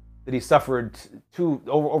stroke that he suffered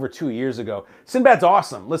over 2 years ago. Sinbad's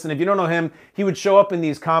awesome. Listen, if you don't know him, he would show up in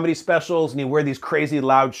these comedy specials, and he'd wear these crazy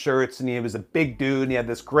loud shirts, and he was a big dude, and he had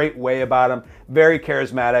this great way about him, very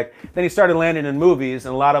charismatic. Then he started landing in movies,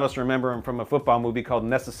 and a lot of us remember him from a football movie called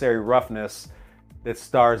Necessary Roughness that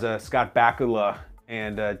stars Scott Bakula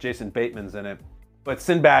and Jason Bateman's in it. But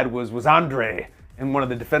Sinbad was Andre, and one of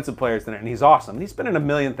the defensive players in it, and he's awesome. And he's been in a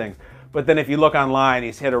million things. But then if you look online,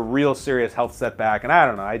 he's had a real serious health setback, and I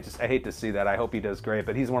don't know, I hate to see that. I hope he does great,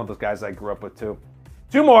 but he's one of those guys I grew up with too.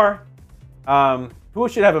 Two more. Who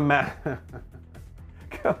should have a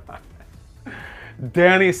Come on.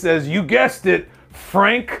 Danny says, you guessed it,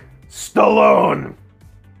 Frank Stallone.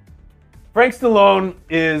 Frank Stallone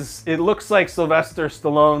it looks like Sylvester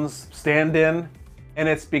Stallone's stand-in, and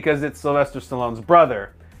it's because it's Sylvester Stallone's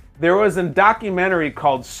brother. There was a documentary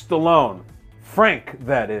called Stallone. Frank,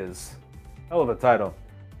 that is. Hell of a title.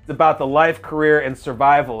 It's about the life, career, and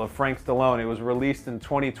survival of Frank Stallone. It was released in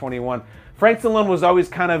 2021. Frank Stallone was always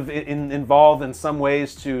kind of involved in some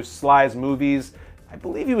ways to Sly's movies. I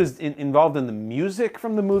believe he was involved in the music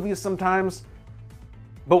from the movies sometimes.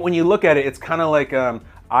 But when you look at it, it's kind of like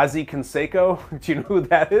Ozzy Canseco. Do you know who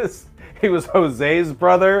that is? He was Jose's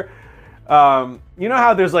brother. You know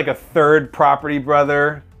how there's like a third property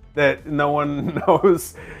brother that no one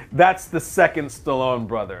knows? That's the second Stallone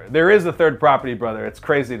brother. There is a third property brother. It's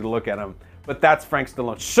crazy to look at him. But that's Frank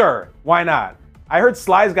Stallone. Sure, why not? I heard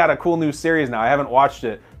Sly's got a cool new series now. I haven't watched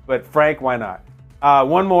it. But Frank, why not?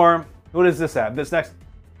 One more. Who does this have? This next.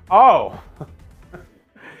 Oh.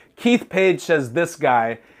 Keith Page says this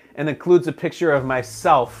guy and includes a picture of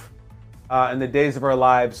myself in the Days of Our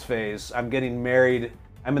Lives phase. I'm getting married.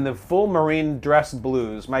 I'm in the full Marine dress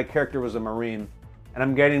blues. My character was a Marine. And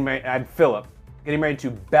I'm getting married. I'm Philip. Getting married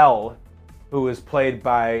to Belle, who is played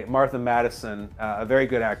by Martha Madison, a very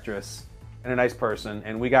good actress and a nice person.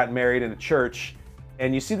 And we got married in a church.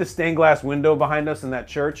 And you see the stained glass window behind us in that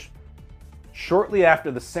church? Shortly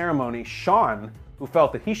after the ceremony, Sean, who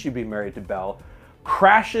felt that he should be married to Belle,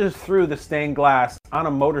 crashes through the stained glass on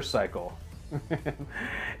a motorcycle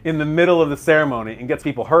in the middle of the ceremony and gets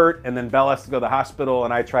people hurt. And then Belle has to go to the hospital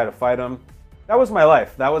and I try to fight him. That was my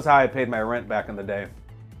life. That was how I paid my rent back in the day.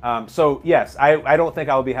 So yes, I don't think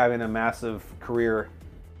I'll be having a massive career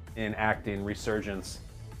in acting resurgence.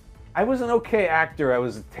 I was an okay actor. I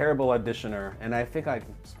was a terrible auditioner, and I think I'm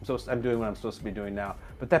doing what I'm supposed to be doing now.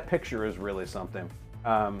 But that picture is really something.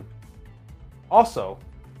 Also,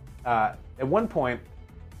 at one point,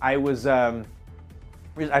 I was, I've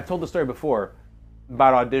told the story before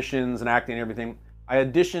about auditions and acting and everything. I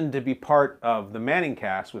auditioned to be part of the Manning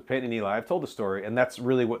cast with Peyton and Eli. I've told the story, and that's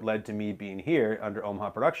really what led to me being here under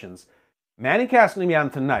Omaha Productions. Manning cast is going to be on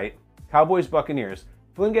tonight, Cowboys Buccaneers.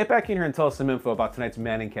 Flynn, get back in here and tell us some info about tonight's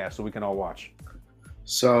Manning cast so we can all watch.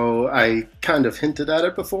 So I kind of hinted at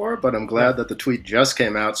it before, but I'm glad that the tweet just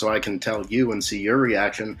came out so I can tell you and see your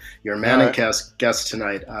reaction. Your Manning cast guests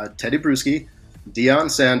tonight, Teddy Bruschi, Deion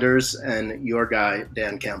Sanders, and your guy,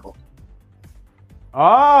 Dan Campbell.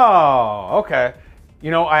 Oh, okay. You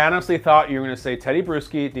know, I honestly thought you were going to say Teddy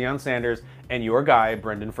Bruschi, Deion Sanders, and your guy,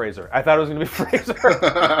 Brendan Fraser. I thought it was going to be Fraser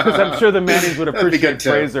because I'm sure the Mannings would appreciate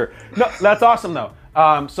Fraser. No, that's awesome, though.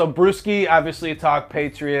 So Bruschi obviously talked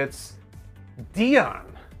Patriots. Deion.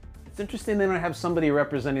 It's interesting they don't have somebody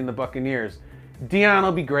representing the Buccaneers. Deion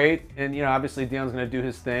will be great, and you know, obviously Deion's going to do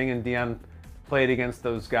his thing, and Deion played against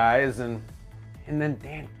those guys, and then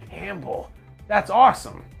Dan Campbell. That's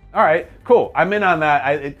awesome. All right, cool. I'm in on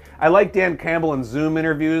that. I like Dan Campbell in Zoom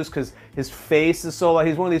interviews because his face is so,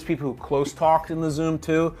 he's one of these people who close talks in the Zoom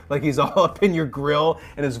too. Like he's all up in your grill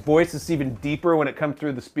and his voice is even deeper when it comes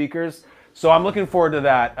through the speakers. So I'm looking forward to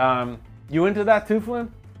that. You into that too,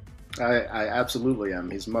 Flynn? I absolutely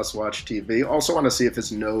am. He's must-watch TV. Also want to see if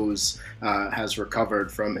his nose has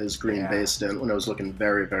recovered from his Green Bay stint when it was looking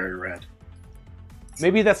very, very red.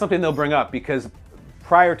 Maybe that's something they'll bring up because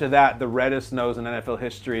prior to that, the reddest nose in NFL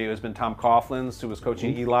history has been Tom Coughlin's, who was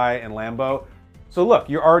coaching Eli and Lambeau. So look,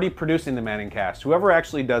 you're already producing the Manning cast. Whoever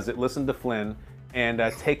actually does it, listen to Flynn and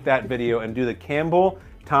take that video and do the Campbell,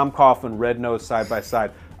 Tom Coughlin, red nose side by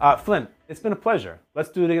side. Flynn, it's been a pleasure. Let's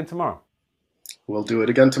do it again tomorrow. We'll do it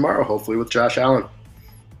again tomorrow, hopefully with Josh Allen.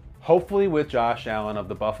 Hopefully with Josh Allen of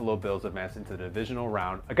the Buffalo Bills advancing to the divisional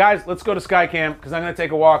round. Guys, let's go to Skycam because I'm going to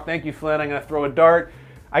take a walk. Thank you, Flynn. I'm going to throw a dart.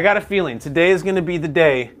 I got a feeling today is going to be the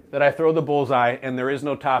day that I throw the bullseye and there is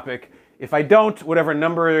no topic. If I don't, whatever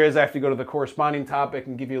number there is, I have to go to the corresponding topic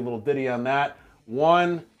and give you a little ditty on that.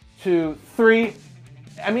 1, 2, 3.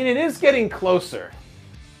 I mean, it is getting closer.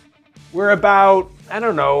 We're about, I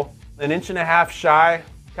don't know, an inch and a half shy.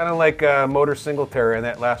 Kind of like Motor Singletary in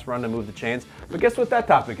that last run to move the chains. But guess what that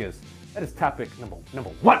topic is? That is topic number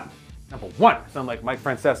one. Number one. Sound like Mike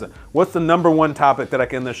Francesa. What's the number one topic that I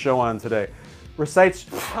can end the show on today? Recites.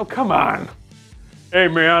 Oh, come on. Hey,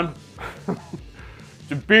 man.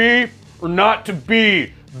 To be or not to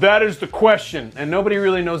be? That is the question. And nobody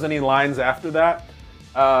really knows any lines after that.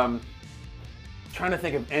 Trying to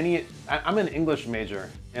think of any. I'm an English major,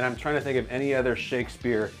 and I'm trying to think of any other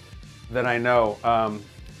Shakespeare that I know.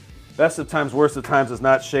 Best of times, worst of times is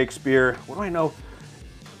not Shakespeare. What do I know?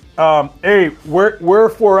 Hey,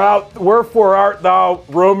 wherefore art thou,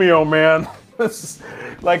 Romeo, man? This is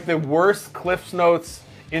like the worst Cliff's Notes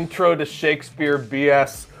intro to Shakespeare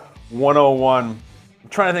BS 101. I'm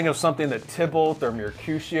trying to think of something that Tybalt or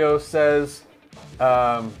Mercutio says,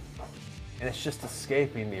 and it's just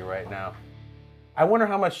escaping me right now. I wonder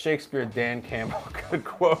how much Shakespeare Dan Campbell could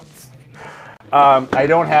quote. I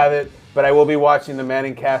don't have it, but I will be watching the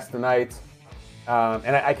Manning cast tonight.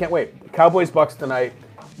 And I can't wait. Cowboys-Bucks tonight.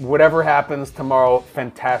 Whatever happens tomorrow,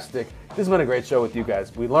 fantastic. This has been a great show with you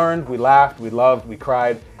guys. We learned, we laughed, we loved, we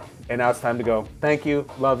cried, and now it's time to go. Thank you,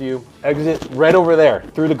 love you. Exit right over there,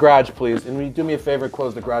 through the garage, please. And will you do me a favor,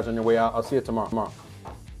 close the garage on your way out? I'll see you tomorrow.